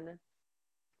 man.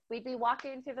 We'd be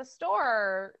walking through the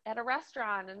store at a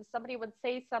restaurant and somebody would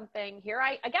say something.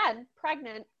 Again,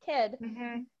 pregnant kid,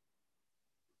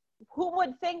 who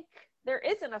would think there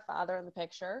isn't a father in the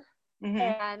picture.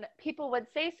 And people would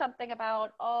say something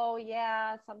about, oh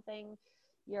yeah, something,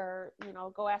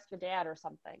 go ask your dad or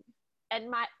something. And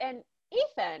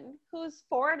Ethan, who's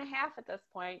 4.5 at this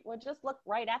point, would just look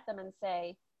right at them and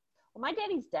say, well, my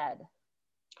daddy's dead.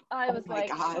 I was like,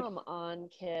 God. Come on,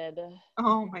 kid.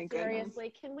 Oh my goodness.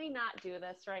 Seriously, can we not do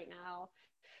this right now?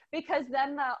 Because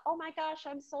then oh my gosh,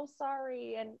 I'm so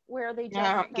sorry. And where they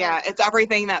just it's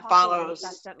everything that follows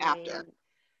after.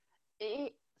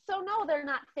 So no, they're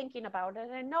not thinking about it.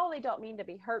 And no, they don't mean to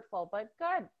be hurtful, but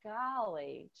good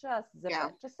golly, just zip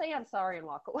it. Just say I'm sorry and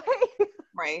walk away.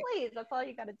 Right. Please, that's all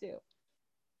you got to do.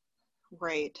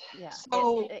 Right. Yeah.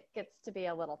 So it gets to be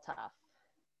a little tough.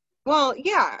 Well,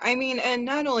 yeah. I mean, and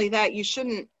not only that, you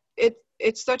shouldn't.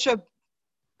 It's such a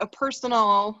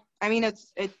personal. I mean,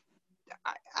 it's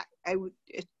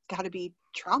got to be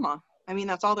trauma. I mean,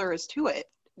 that's all there is to it.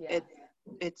 Yeah.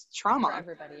 It's trauma for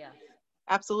everybody. Yeah.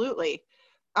 Absolutely.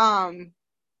 And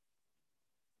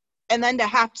then to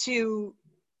have to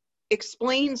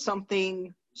explain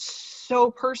something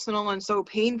so personal and so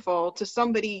painful to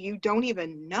somebody you don't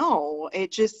even know.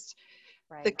 It just,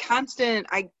 Right. the constant,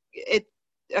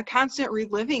 a constant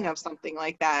reliving of something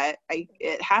like that,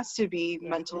 it has to be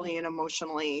mentally and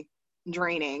emotionally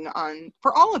draining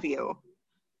for all of you.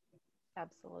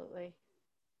 Absolutely.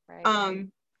 Right.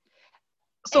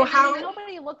 So and how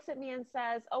nobody looks at me and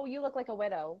says, oh, you look like a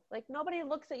widow. Like, nobody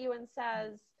looks at you and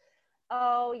says,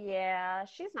 oh yeah,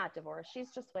 she's not divorced,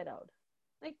 she's just widowed.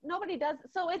 Like, nobody does.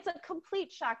 So it's a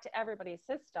complete shock to everybody's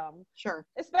system. Sure.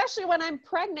 Especially when I'm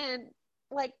pregnant,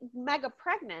 like mega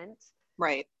pregnant.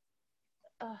 Right.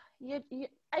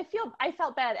 I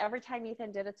felt bad every time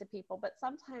Ethan did it to people, but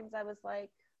sometimes I was like,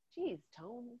 geez,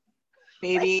 Tone.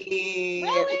 Maybe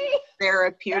like, really?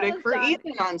 Therapeutic for done.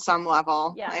 Ethan on some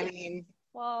level. Yeah. I mean,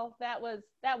 well, that was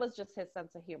just his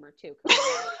sense of humor too.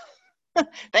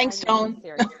 Thanks, Tone.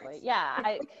 Seriously. Yeah.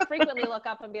 I frequently look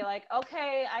up and be like,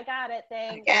 okay, I got it.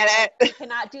 Thanks. I get it. We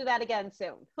cannot do that again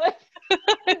soon.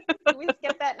 Can we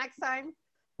skip that next time?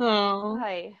 Oh.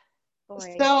 Hi.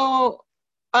 Boy.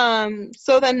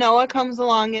 So then Noah comes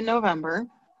along in November.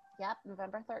 Yep,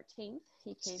 November 13th.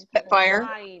 He came Spitfire.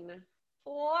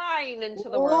 flying into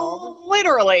the world.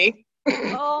 Literally.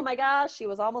 Oh my gosh, he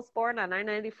was almost born on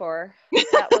 994.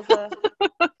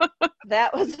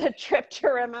 That was a trip to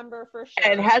remember for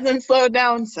sure. It hasn't slowed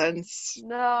down since.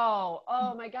 No.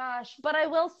 Oh my gosh. But I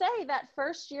will say that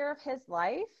first year of his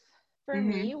life for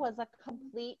me was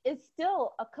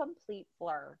still a complete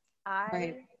blur.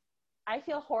 I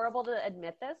feel horrible to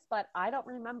admit this, but I don't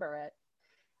remember it.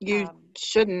 You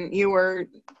shouldn't. You were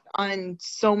on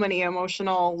so many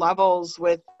emotional levels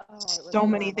with so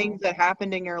many things that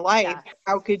happened in your life. Yes.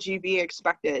 How could you be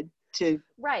expected to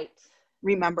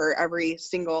remember every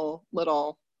single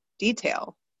little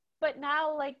detail? But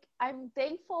now, like, I'm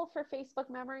thankful for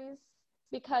Facebook memories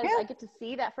because I get to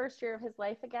see that first year of his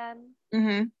life again.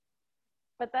 Mm-hmm.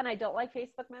 But then I don't like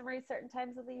Facebook memories certain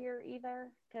times of the year either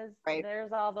because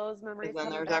there's all those memories.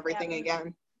 Then there's everything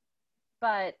again.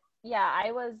 But yeah,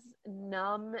 I was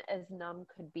numb as numb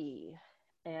could be.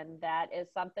 And that is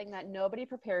something that nobody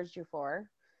prepares you for.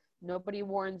 Nobody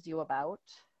warns you about.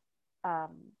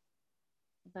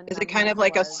 Is it kind of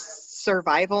like a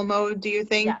survival mode, do you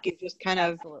think? Yes, you just kind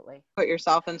of put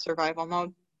yourself in survival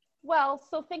mode? Well,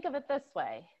 so think of it this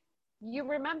way. You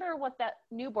remember what that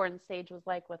newborn stage was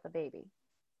like with a baby.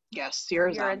 Yes, you're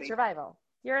a zombie. In survival.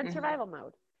 You're in survival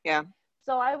mode. Yeah.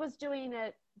 So I was doing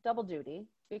it double duty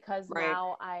because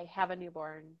now I have a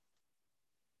newborn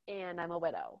and I'm a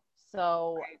widow.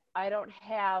 So I don't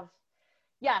have,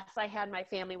 yes, I had my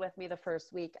family with me the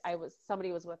first week.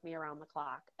 Somebody was with me around the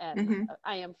clock and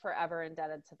I am forever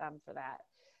indebted to them for that.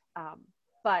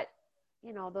 But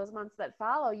you know, those months that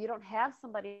follow, you don't have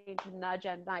somebody to nudge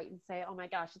at night and say, oh my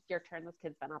gosh, it's your turn. This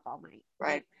kid's been up all night.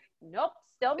 Right. Like, nope.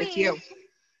 Still me. It's you.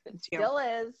 It still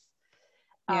is.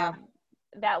 Yeah.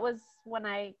 That was when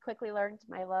I quickly learned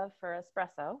my love for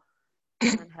espresso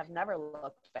and have never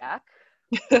looked back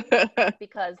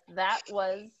because that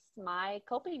was my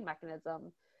coping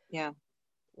mechanism. Yeah.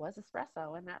 Was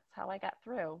espresso, and that's how I got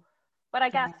through. But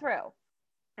I got through.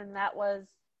 And that was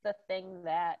the thing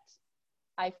that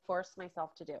I forced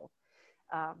myself to do.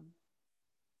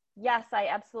 Yes, I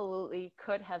absolutely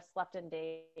could have slept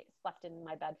in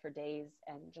my bed for days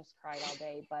and just cried all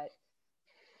day, but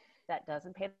that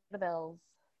doesn't pay the bills.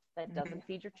 That doesn't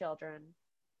feed your children.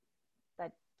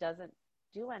 That doesn't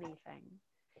do anything.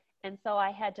 And so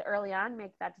I had to early on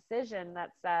make that decision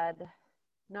that said,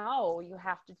 no, you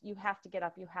have to get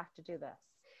up. You have to do this.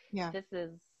 Yeah. This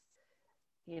is,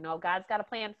 God's got a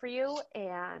plan for you.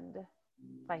 And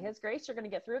by his grace, you're going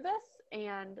to get through this.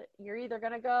 And you're either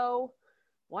going to go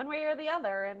one way or the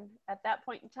other. And at that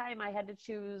point in time, I had to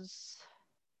choose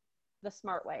the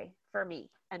smart way for me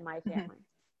and my family.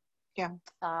 Yeah.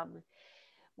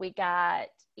 We got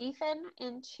Ethan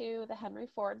into the Henry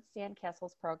Ford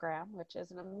Sandcastles program, which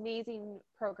is an amazing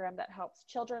program that helps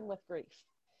children with grief.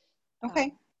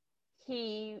 Okay.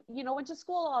 He, went to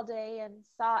school all day and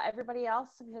saw everybody else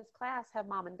in his class have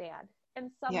mom and dad.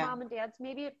 And some mom and dads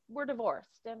maybe were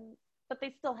divorced, but they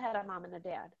still had a mom and a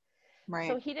dad. Right.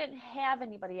 So he didn't have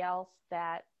anybody else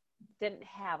that didn't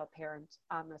have a parent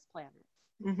on this planet.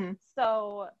 Mm-hmm.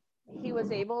 So he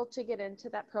was able to get into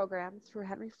that program through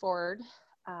Henry Ford.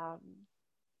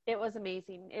 It was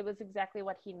amazing. It was exactly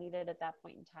what he needed at that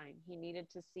point in time. He needed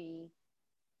to see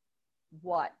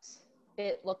what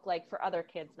it looked like for other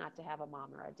kids not to have a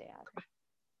mom or a dad.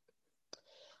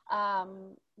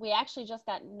 We actually just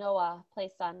got Noah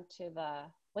placed onto the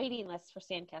waiting list for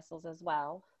Sandcastles as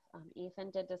well. Ethan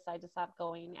did decide to stop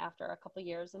going after a couple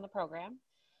years in the program.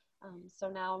 So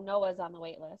now Noah's on the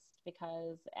wait list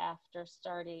because after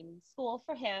starting school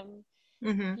for him,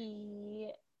 Mm-hmm.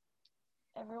 he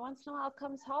every once in a while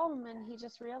comes home and he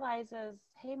just realizes,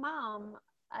 hey, Mom,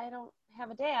 I don't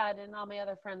have a dad and all my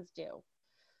other friends do.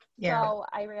 Yeah. So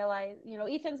I realized,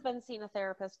 Ethan's been seeing a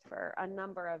therapist for a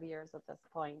number of years at this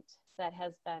point. That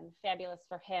has been fabulous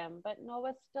for him, but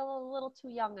Noah's still a little too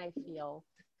young, I feel,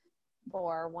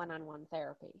 for one-on-one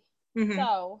therapy. Mm-hmm.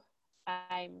 So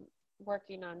I'm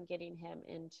working on getting him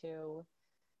into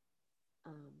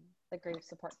the grief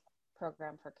support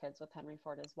program for kids with Henry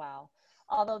Ford as well.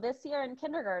 Although this year in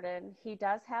kindergarten, he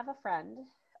does have a friend.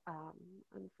 Um,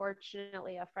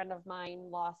 Unfortunately, a friend of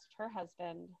mine lost her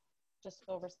husband just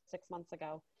over 6 months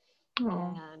ago.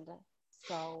 Oh. And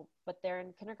so, but they're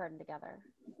in kindergarten together.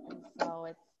 And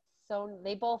so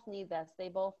they both need this. They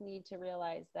both need to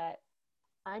realize that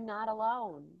I'm not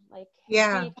alone. Like,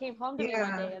 Yeah. he came home to me one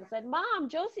Yeah. day and said, Mom,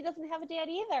 Josie doesn't have a dad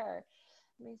either.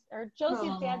 Or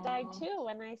Josie's dad died Oh. too.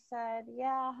 And I said,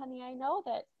 yeah, honey, I know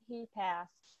that he passed.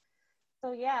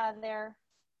 So yeah, they're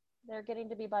getting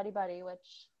to be buddy buddy,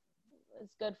 which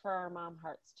is good for our mom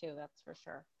hearts too. That's for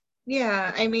sure.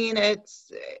 Yeah. I mean,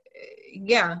 it's,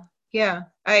 yeah. Yeah.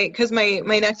 Because my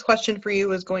next question for you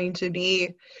was going to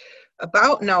be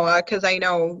about Noah, because I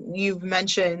know you've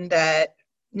mentioned that,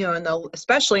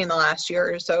 especially in the last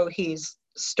year or so, he's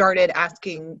started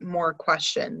asking more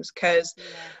questions. Because Yeah.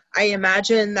 I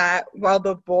imagine that while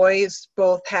the boys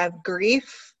both have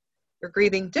grief, they're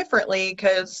grieving differently,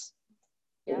 because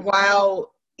Yeah.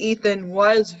 while Ethan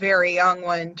was very young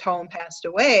when Tone passed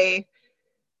away,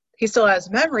 he still has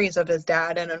memories of his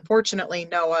dad, and unfortunately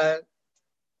Noah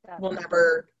will Definitely.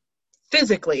 never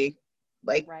physically,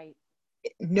 like, Right.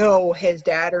 know his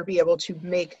dad or be able to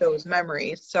make those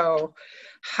memories. So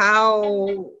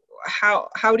And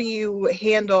how do you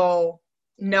handle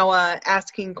Noah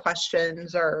asking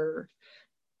questions or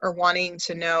wanting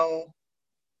to know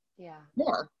yeah.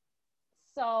 more?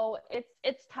 So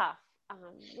it's tough.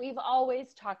 We've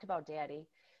always talked about daddy.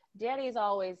 Daddy is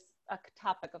always a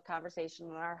topic of conversation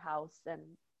in our house,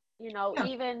 and Yeah.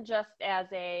 even just as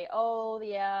oh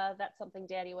yeah, that's something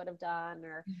daddy would have done,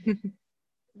 or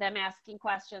them asking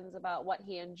questions about what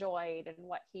he enjoyed and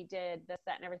what he did, this,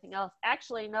 that, and everything else.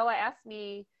 Actually, Noah asked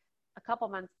me a couple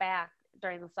months back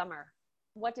during the summer,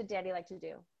 what did daddy like to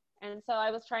do? And so I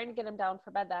was trying to get him down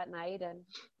for bed that night, and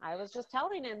I was just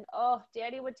telling him, oh,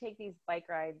 daddy would take these bike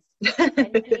rides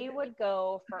and he would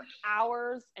go for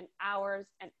hours and hours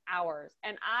and hours.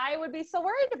 And I would be so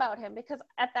worried about him because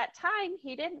at that time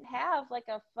he didn't have like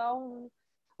a phone.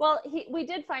 Well, we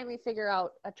did finally figure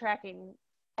out a tracking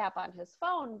app on his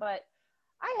phone, but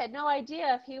I had no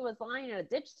idea if he was lying in a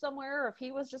ditch somewhere or if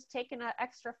he was just taking an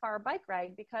extra far bike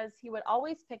ride, because he would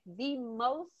always pick the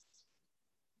most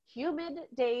humid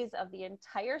days of the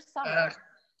entire summer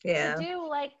to Yeah. do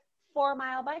like 4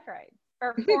 mile bike rides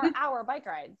or 4 hour bike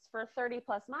rides for 30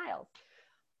 plus miles.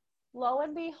 Lo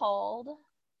and behold,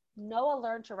 Noah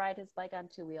learned to ride his bike on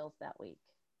two wheels that week.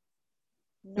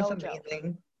 That's No joke.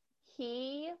 amazing.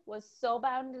 He was so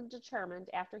bound and determined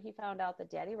after he found out that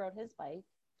daddy rode his bike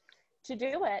to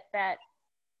do it that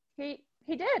he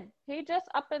did. He just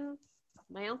up and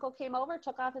my uncle came over,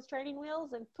 took off his training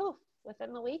wheels, and poof,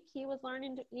 within the week he was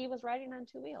riding on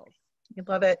two wheels. I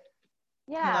love it.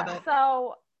 I love Yeah. it.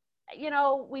 So,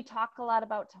 we talk a lot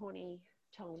about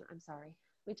I'm sorry.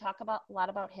 We talk a lot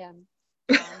about him.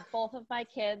 Both of my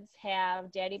kids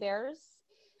have daddy bears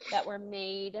that were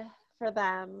made for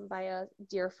them by a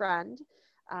dear friend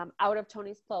out of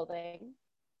Tony's clothing.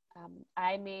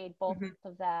 I made both Mhm.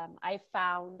 of them. I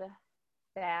found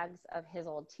bags of his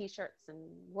old t-shirts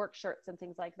and work shirts and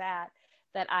things like that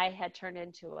I had turned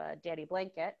into a daddy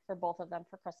blanket for both of them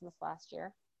for Christmas last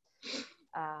year.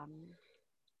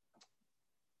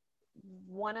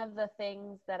 One of the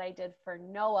things that I did for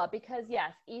Noah, because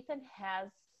yes, Ethan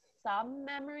has some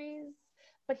memories,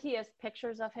 but he has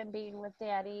pictures of him being with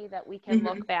daddy that we can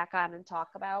look back on and talk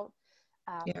about.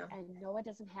 Yeah. And Noah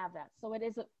doesn't have that. So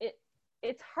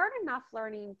it's hard enough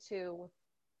learning to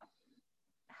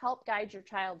help guide your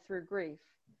child through grief.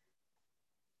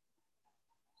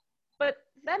 But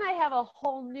then I have a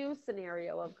whole new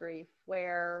scenario of grief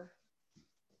where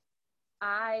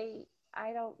I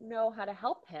don't know how to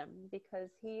help him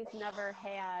because he's never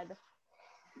had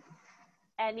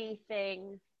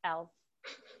anything else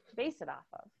to base it off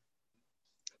of.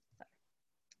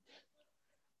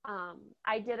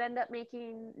 I did end up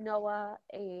making Noah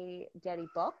a daddy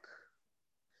book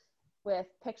with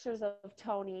pictures of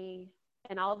Tony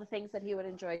and all the things that he would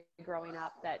enjoy growing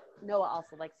up that Noah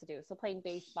also likes to do. So playing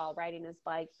baseball, riding his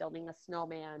bike, building a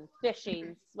snowman,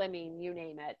 fishing, swimming, you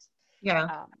name it.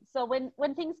 Yeah. So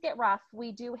when things get rough,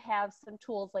 we do have some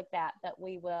tools like that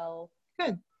we will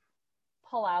Good.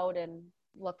 pull out and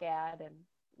look at and,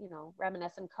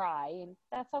 reminisce and cry, and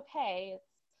that's okay.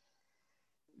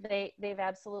 They've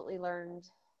absolutely learned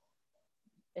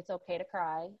it's okay to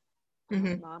cry.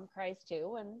 Mm-hmm. Mom cries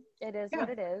too, and it is Yeah. what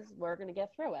it is. We're going to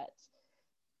get through it.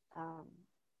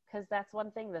 Because that's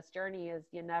one thing, this journey is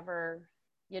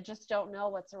you just don't know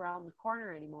what's around the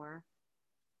corner anymore.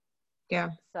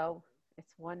 Yeah. So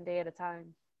it's one day at a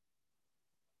time.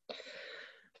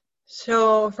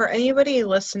 So for anybody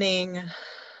listening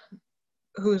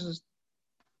who's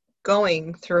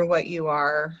going through what you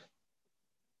are,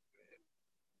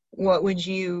 what would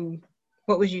you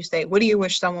say? What do you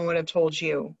wish someone would have told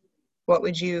you? What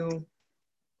would you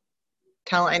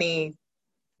tell any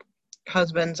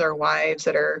husbands or wives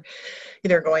that are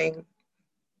either going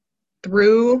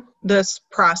through this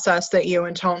process that you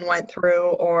and Tone went through,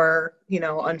 or,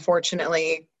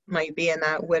 unfortunately might be in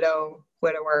that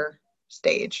widower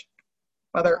stage,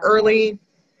 whether early,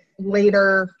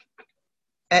 later,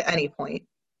 at any point?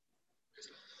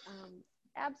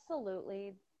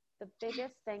 Absolutely. The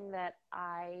biggest thing that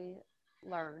I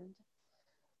learned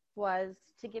was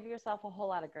to give yourself a whole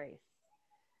lot of grace.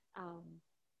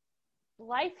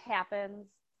 Life happens.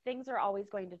 Things are always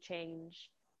going to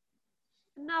change.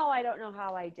 No, I don't know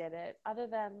how I did it, other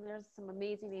than there's some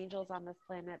amazing angels on this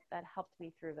planet that helped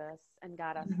me through this and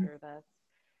got us through this.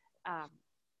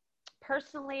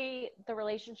 Personally, the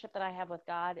relationship that I have with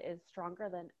God is stronger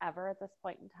than ever at this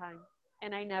point in time.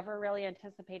 And I never really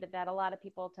anticipated that. A lot of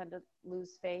people tend to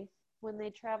lose faith when they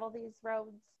travel these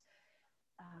roads.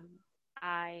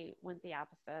 I went the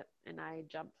opposite, and I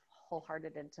jumped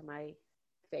wholehearted into my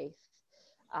faith.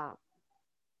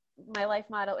 My life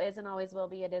motto is and always will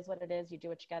be, it is what it is. You do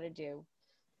what you got to do.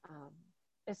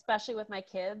 Especially with my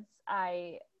kids,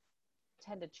 I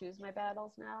tend to choose my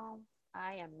battles now.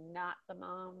 I am not the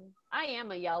mom. I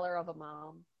am a yeller of a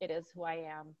mom. It is who I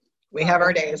am. We have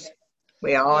our days.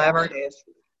 We all have our days.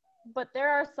 But there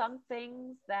are some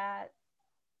things that,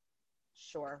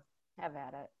 sure, have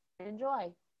at it.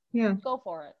 Enjoy. Yeah. Go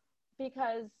for it.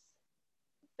 Because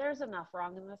there's enough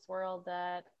wrong in this world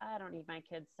that I don't need my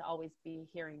kids to always be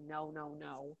hearing no, no,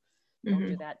 no. Don't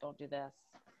do that. Don't do this.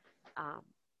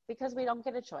 Because we don't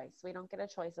get a choice. We don't get a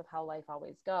choice of how life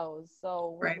always goes.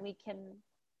 So when we can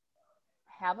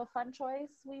have a fun choice,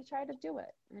 we try to do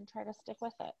it and try to stick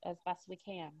with it as best we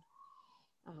can.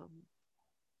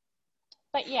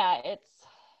 But yeah, it's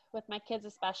with my kids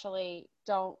especially,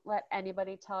 don't let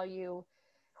anybody tell you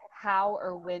how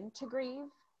or when to grieve.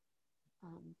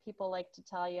 People like to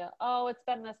tell you, oh, it's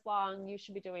been this long, you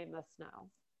should be doing this now.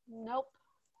 Nope.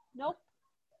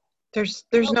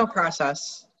 There's no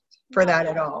process for that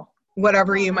at all.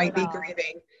 Whatever you might be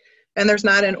grieving. And there's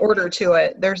not an order to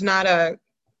it. There's not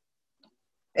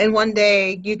and one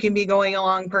day you can be going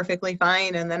along perfectly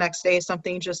fine, and the next day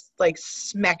something just like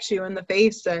smacks you in the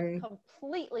face and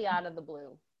completely out of the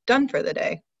blue. Done for the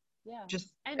day. Yeah.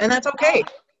 And that's okay.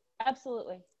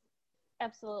 Absolutely.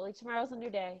 Tomorrow's a new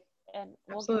day, and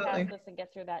we'll get past this and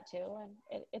get through that too.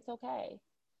 And it's okay.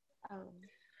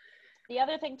 The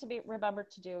other thing to remember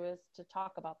to do is to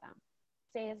talk about them.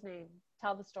 Say his name,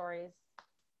 tell the stories,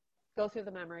 go through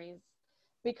the memories,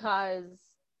 because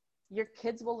your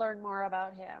kids will learn more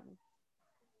about him.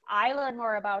 I learn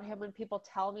more about him when people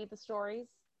tell me the stories,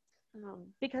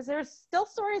 because there's still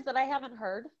stories that I haven't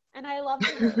heard, and I love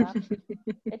to hear them.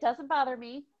 It doesn't bother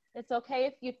me. It's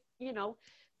okay if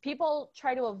people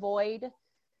try to avoid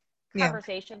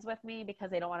conversations with me because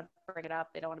they don't want to bring it up.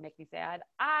 They don't want to make me sad.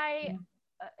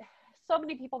 So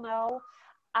many people know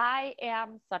I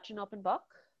am such an open book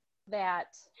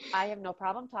that I have no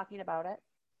problem talking about it.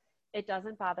 It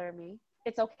doesn't bother me.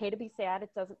 It's okay to be sad.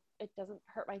 It doesn't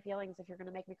hurt my feelings if you're going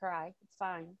to make me cry. It's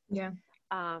fine. Yeah.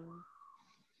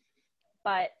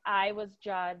 But I was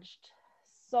judged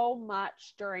so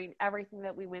much during everything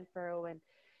that we went through, and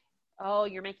oh,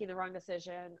 you're making the wrong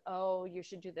decision. Oh, you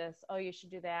should do this. Oh, you should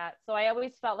do that. So I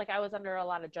always felt like I was under a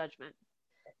lot of judgment.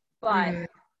 But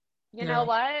you know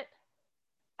what?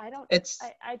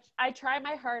 I try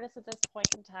my hardest at this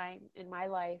point in time in my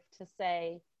life to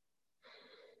say,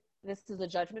 this is a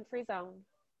judgment-free zone.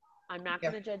 I'm not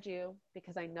going to judge you,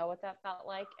 because I know what that felt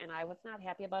like, and I was not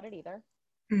happy about it either.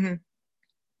 Mm-hmm.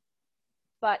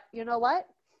 But you know what?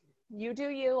 You do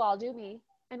you, I'll do me,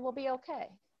 and we'll be okay.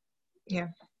 Yeah.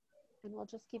 And we'll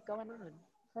just keep going on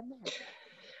from there.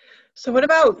 So what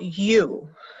about you?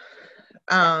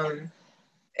 And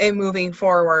moving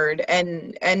forward,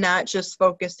 and not just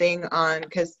focusing on,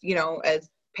 because as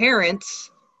parents,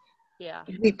 Yeah.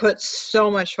 we put so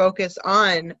much focus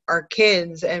on our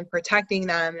kids and protecting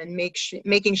them and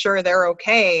making sure they're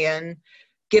okay and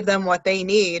give them what they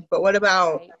need. But what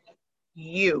about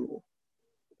you?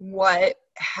 What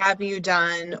have you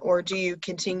done or do you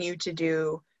continue to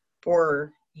do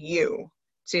for you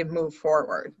to move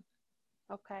forward?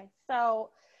 Okay.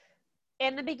 So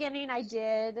in the beginning, I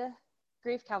did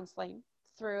grief counseling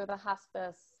through the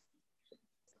hospice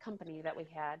company that we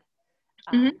had.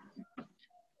 Mm-hmm.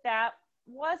 That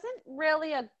wasn't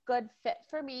really a good fit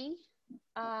for me.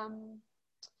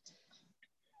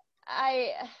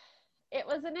 It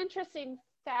was an interesting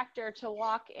factor to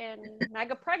walk in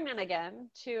mega pregnant again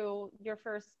to your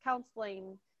first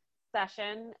counseling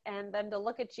session and then to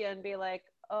look at you and be like,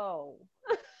 oh,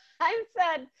 I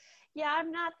said, yeah,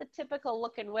 I'm not the typical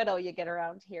looking widow you get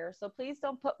around here. So please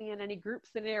don't put me in any group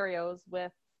scenarios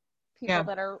with people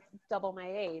that are double my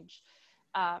age.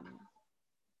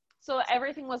 So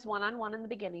everything was one-on-one in the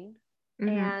beginning.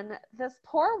 Mm-hmm. And this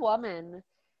poor woman,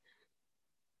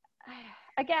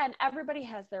 again, everybody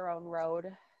has their own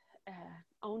road,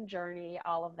 own journey,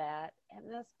 all of that. And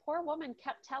this poor woman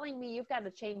kept telling me, you've got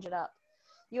to change it up.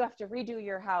 You have to redo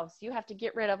your house. You have to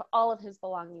get rid of all of his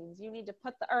belongings. You need to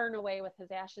put the urn away with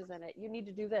his ashes in it. You need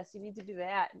to do this. You need to do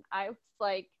that. And I was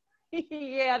like,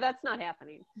 yeah, that's not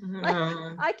happening. Mm-hmm.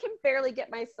 Like, I can barely get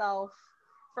myself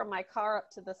from my car up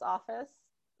to this office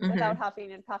without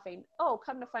huffing and puffing. Oh,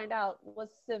 come to find out, was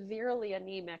severely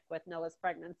anemic with Noah's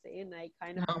pregnancy. And I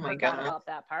kind of forgot about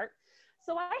that part.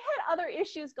 So I had other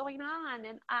issues going on,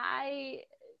 and I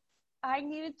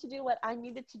needed to do what I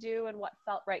needed to do and what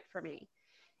felt right for me.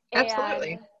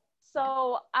 Absolutely. And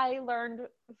so I learned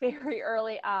very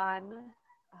early on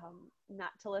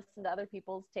not to listen to other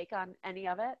people's take on any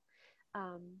of it.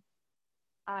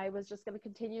 I was just going to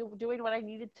continue doing what I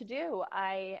needed to do.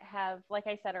 I have, like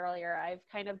I said earlier, I've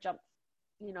kind of jumped,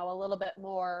 a little bit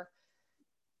more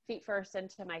feet first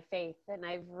into my faith. And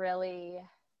I've really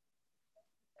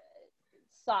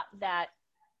sought that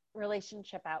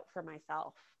relationship out for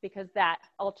myself because that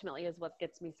ultimately is what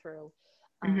gets me through.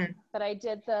 But I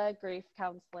did the grief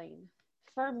counseling.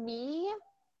 For me,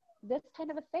 this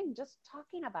kind of a thing, just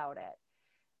talking about it.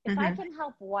 If I can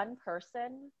help one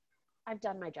person, I've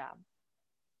done my job.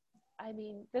 I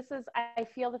mean, I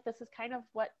feel that this is kind of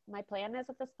what my plan is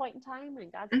at this point in time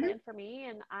and God's plan for me.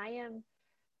 And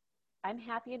I'm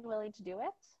happy and willing to do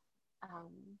it.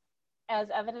 As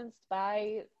evidenced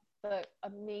by the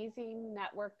amazing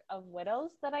network of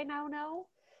widows that I now know.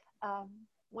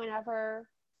 Whenever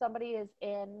somebody is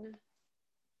in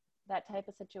that type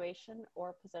of situation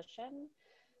or position,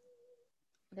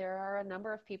 there are a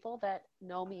number of people that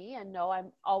know me and know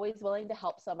I'm always willing to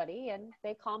help somebody, and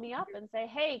they call me up and say,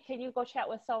 hey, can you go chat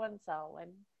with so-and-so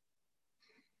and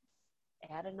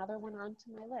add another one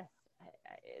onto my list.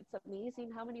 It's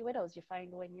amazing how many widows you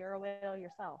find when you're a widow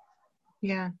yourself.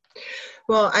 Yeah.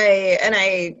 Well,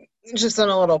 I just on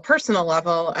a little personal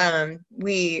level,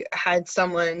 we had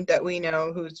someone that we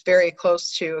know who's very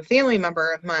close to a family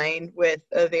member of mine with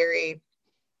a very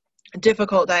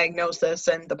difficult diagnosis,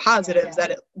 and the positives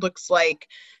that it looks like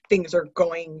things are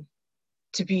going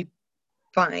to be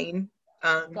fine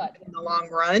in the long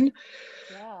run.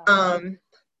 Yeah.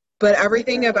 But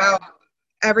everything about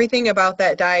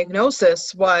that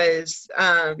diagnosis was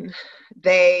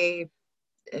they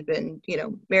had been,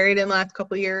 married in the last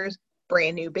couple of years,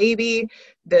 brand new baby,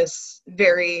 this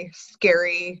very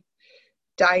scary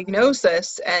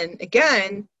diagnosis. And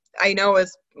again, I know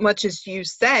as much as you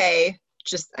say,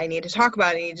 just, I need to talk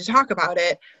about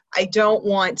it. I don't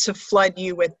want to flood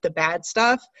you with the bad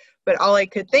stuff, but all I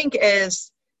could think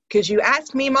is, because you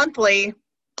ask me monthly,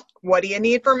 what do you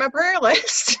need for my prayer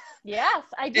list? Yes,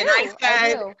 I do. And I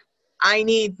said, I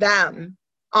need them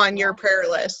on your prayer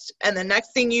list. And the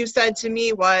next thing you said to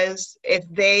me was, if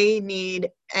they need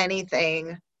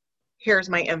anything, here's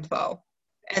my info.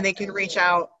 And they can reach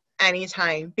out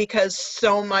anytime, because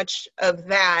so much of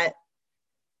that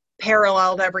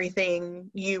paralleled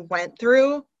everything you went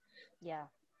through. Yeah.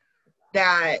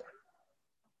 That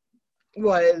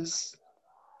was,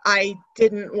 I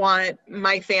didn't want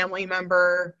my family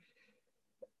member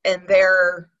and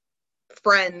their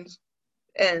friends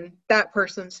and that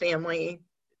person's family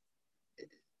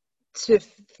to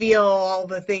feel all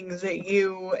the things that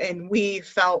you and we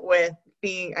felt with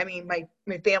being, I mean, my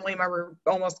family member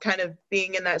almost kind of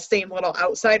being in that same little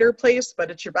outsider place,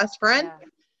 but it's your best friend.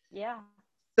 Yeah.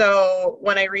 So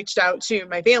when I reached out to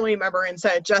my family member and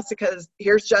said,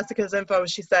 here's Jessica's info,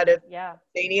 she said, if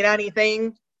they need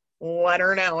anything, let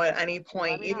her know at any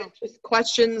point, even just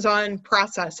questions on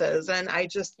processes. And I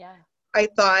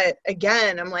thought,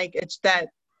 again, I'm like, it's that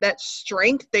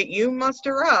strength that you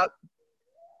muster up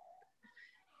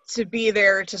to be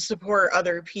there to support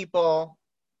other people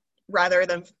rather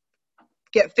than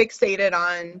get fixated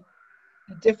on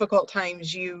difficult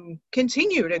times you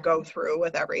continue to go through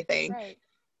with everything. Right.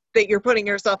 That you're putting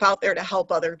yourself out there to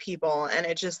help other people. And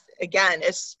it just, again,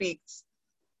 it speaks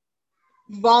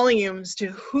volumes to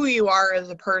who you are as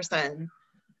a person,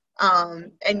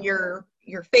 and your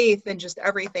faith and just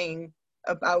everything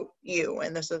about you.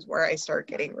 And this is where I start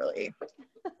getting really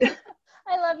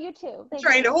I love you too.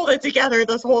 trying to hold it together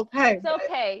this whole time. It's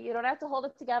okay. You don't have to hold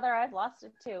it together. I've lost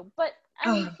it too. But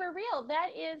I mean, for real, that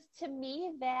is, to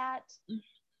me,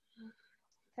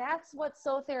 that's what's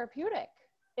so therapeutic,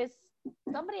 is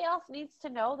somebody else needs to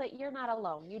know that you're not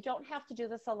alone. You don't have to do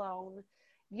this alone.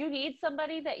 You need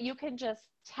somebody that you can just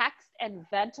text and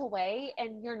vent away,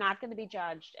 and you're not going to be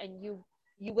judged, and you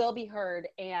will be heard.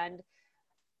 And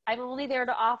I'm only there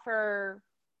to offer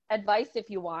advice if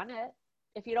you want it.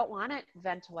 If you don't want it,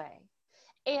 vent away.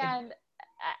 And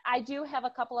I do have a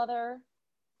couple other,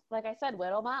 like I said,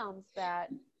 widow moms that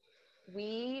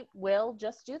we will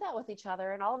just do that with each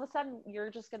other. And all of a sudden you're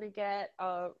just going to get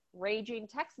a raging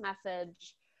text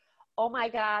message. Oh my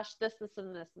gosh, this,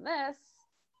 and this, and this.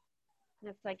 And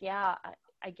it's like, yeah,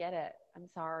 I get it. I'm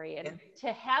sorry. And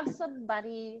to have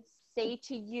somebody say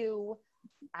to you,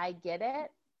 I get it,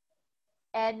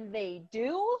 and they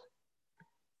do.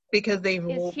 Because they've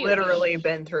literally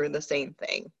been through the same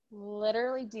thing.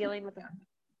 Literally dealing with the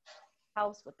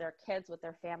house, with their kids, with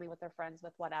their family, with their friends,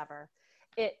 with whatever.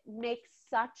 It makes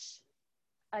such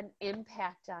an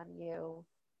impact on you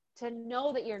to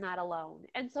know that you're not alone.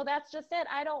 And so that's just it.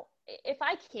 If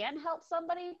I can help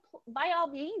somebody, by all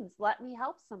means, let me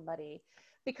help somebody,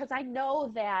 because I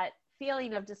know that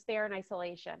feeling of despair and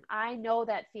isolation. I know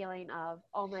that feeling of,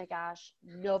 oh my gosh,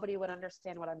 nobody would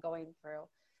understand what I'm going through.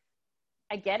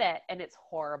 I get it. And it's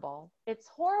horrible. It's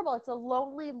horrible. It's a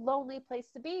lonely, lonely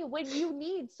place to be when you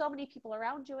need so many people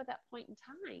around you at that point in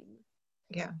time.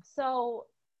 Yeah. So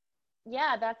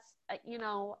yeah, that's,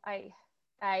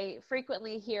 I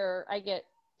frequently I get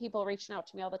people reaching out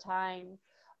to me all the time.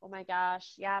 Oh my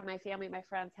gosh. Yeah. My family, my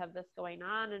friends have this going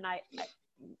on. And I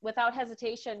without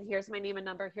hesitation, here's my name and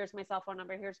number. Here's my cell phone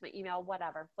number. Here's my email,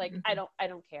 whatever. Like, I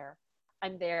don't care.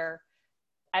 I'm there.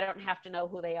 I don't have to know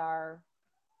who they are.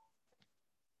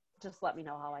 Just let me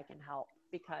know how I can help,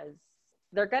 because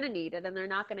they're going to need it and they're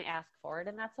not going to ask for it,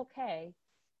 and that's okay.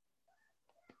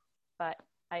 But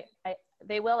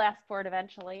they will ask for it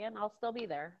eventually, and I'll still be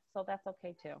there. So that's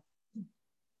okay too.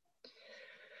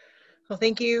 Well,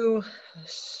 thank you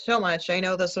so much. I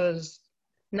know this was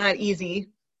not easy.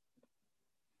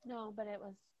 No, but it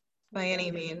was. By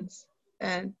any means.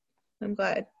 And I'm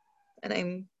glad. And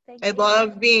I you.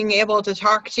 love being able to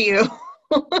talk to you.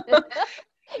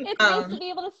 It's nice to be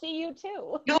able to see you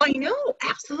too. No, I know.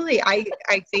 Absolutely. I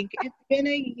think it's been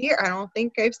a year. I don't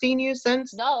think I've seen you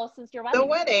since your wedding. The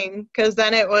wedding. Because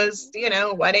then it was,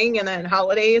 wedding and then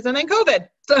holidays and then COVID.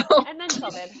 So and then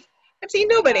COVID. I've seen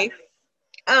nobody.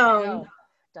 Oh,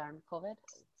 darn COVID.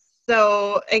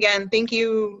 So again, thank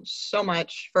you so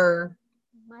much for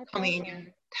coming and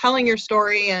telling your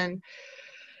story, and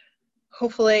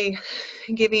hopefully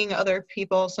giving other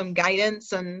people some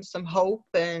guidance and some hope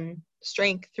and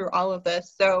strength through all of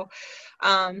this. So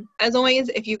as always,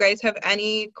 if you guys have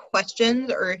any questions,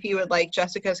 or if you would like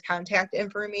Jessica's contact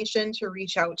information to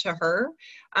reach out to her,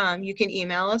 you can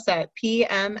email us at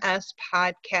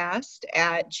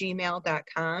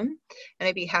pmspodcast@gmail.com, and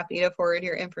I'd be happy to forward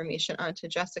your information on to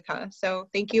Jessica. So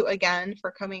thank you again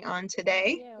for coming on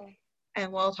today, and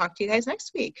we'll talk to you guys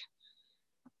next week.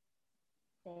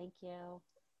 Thank you.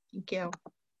 Thank you.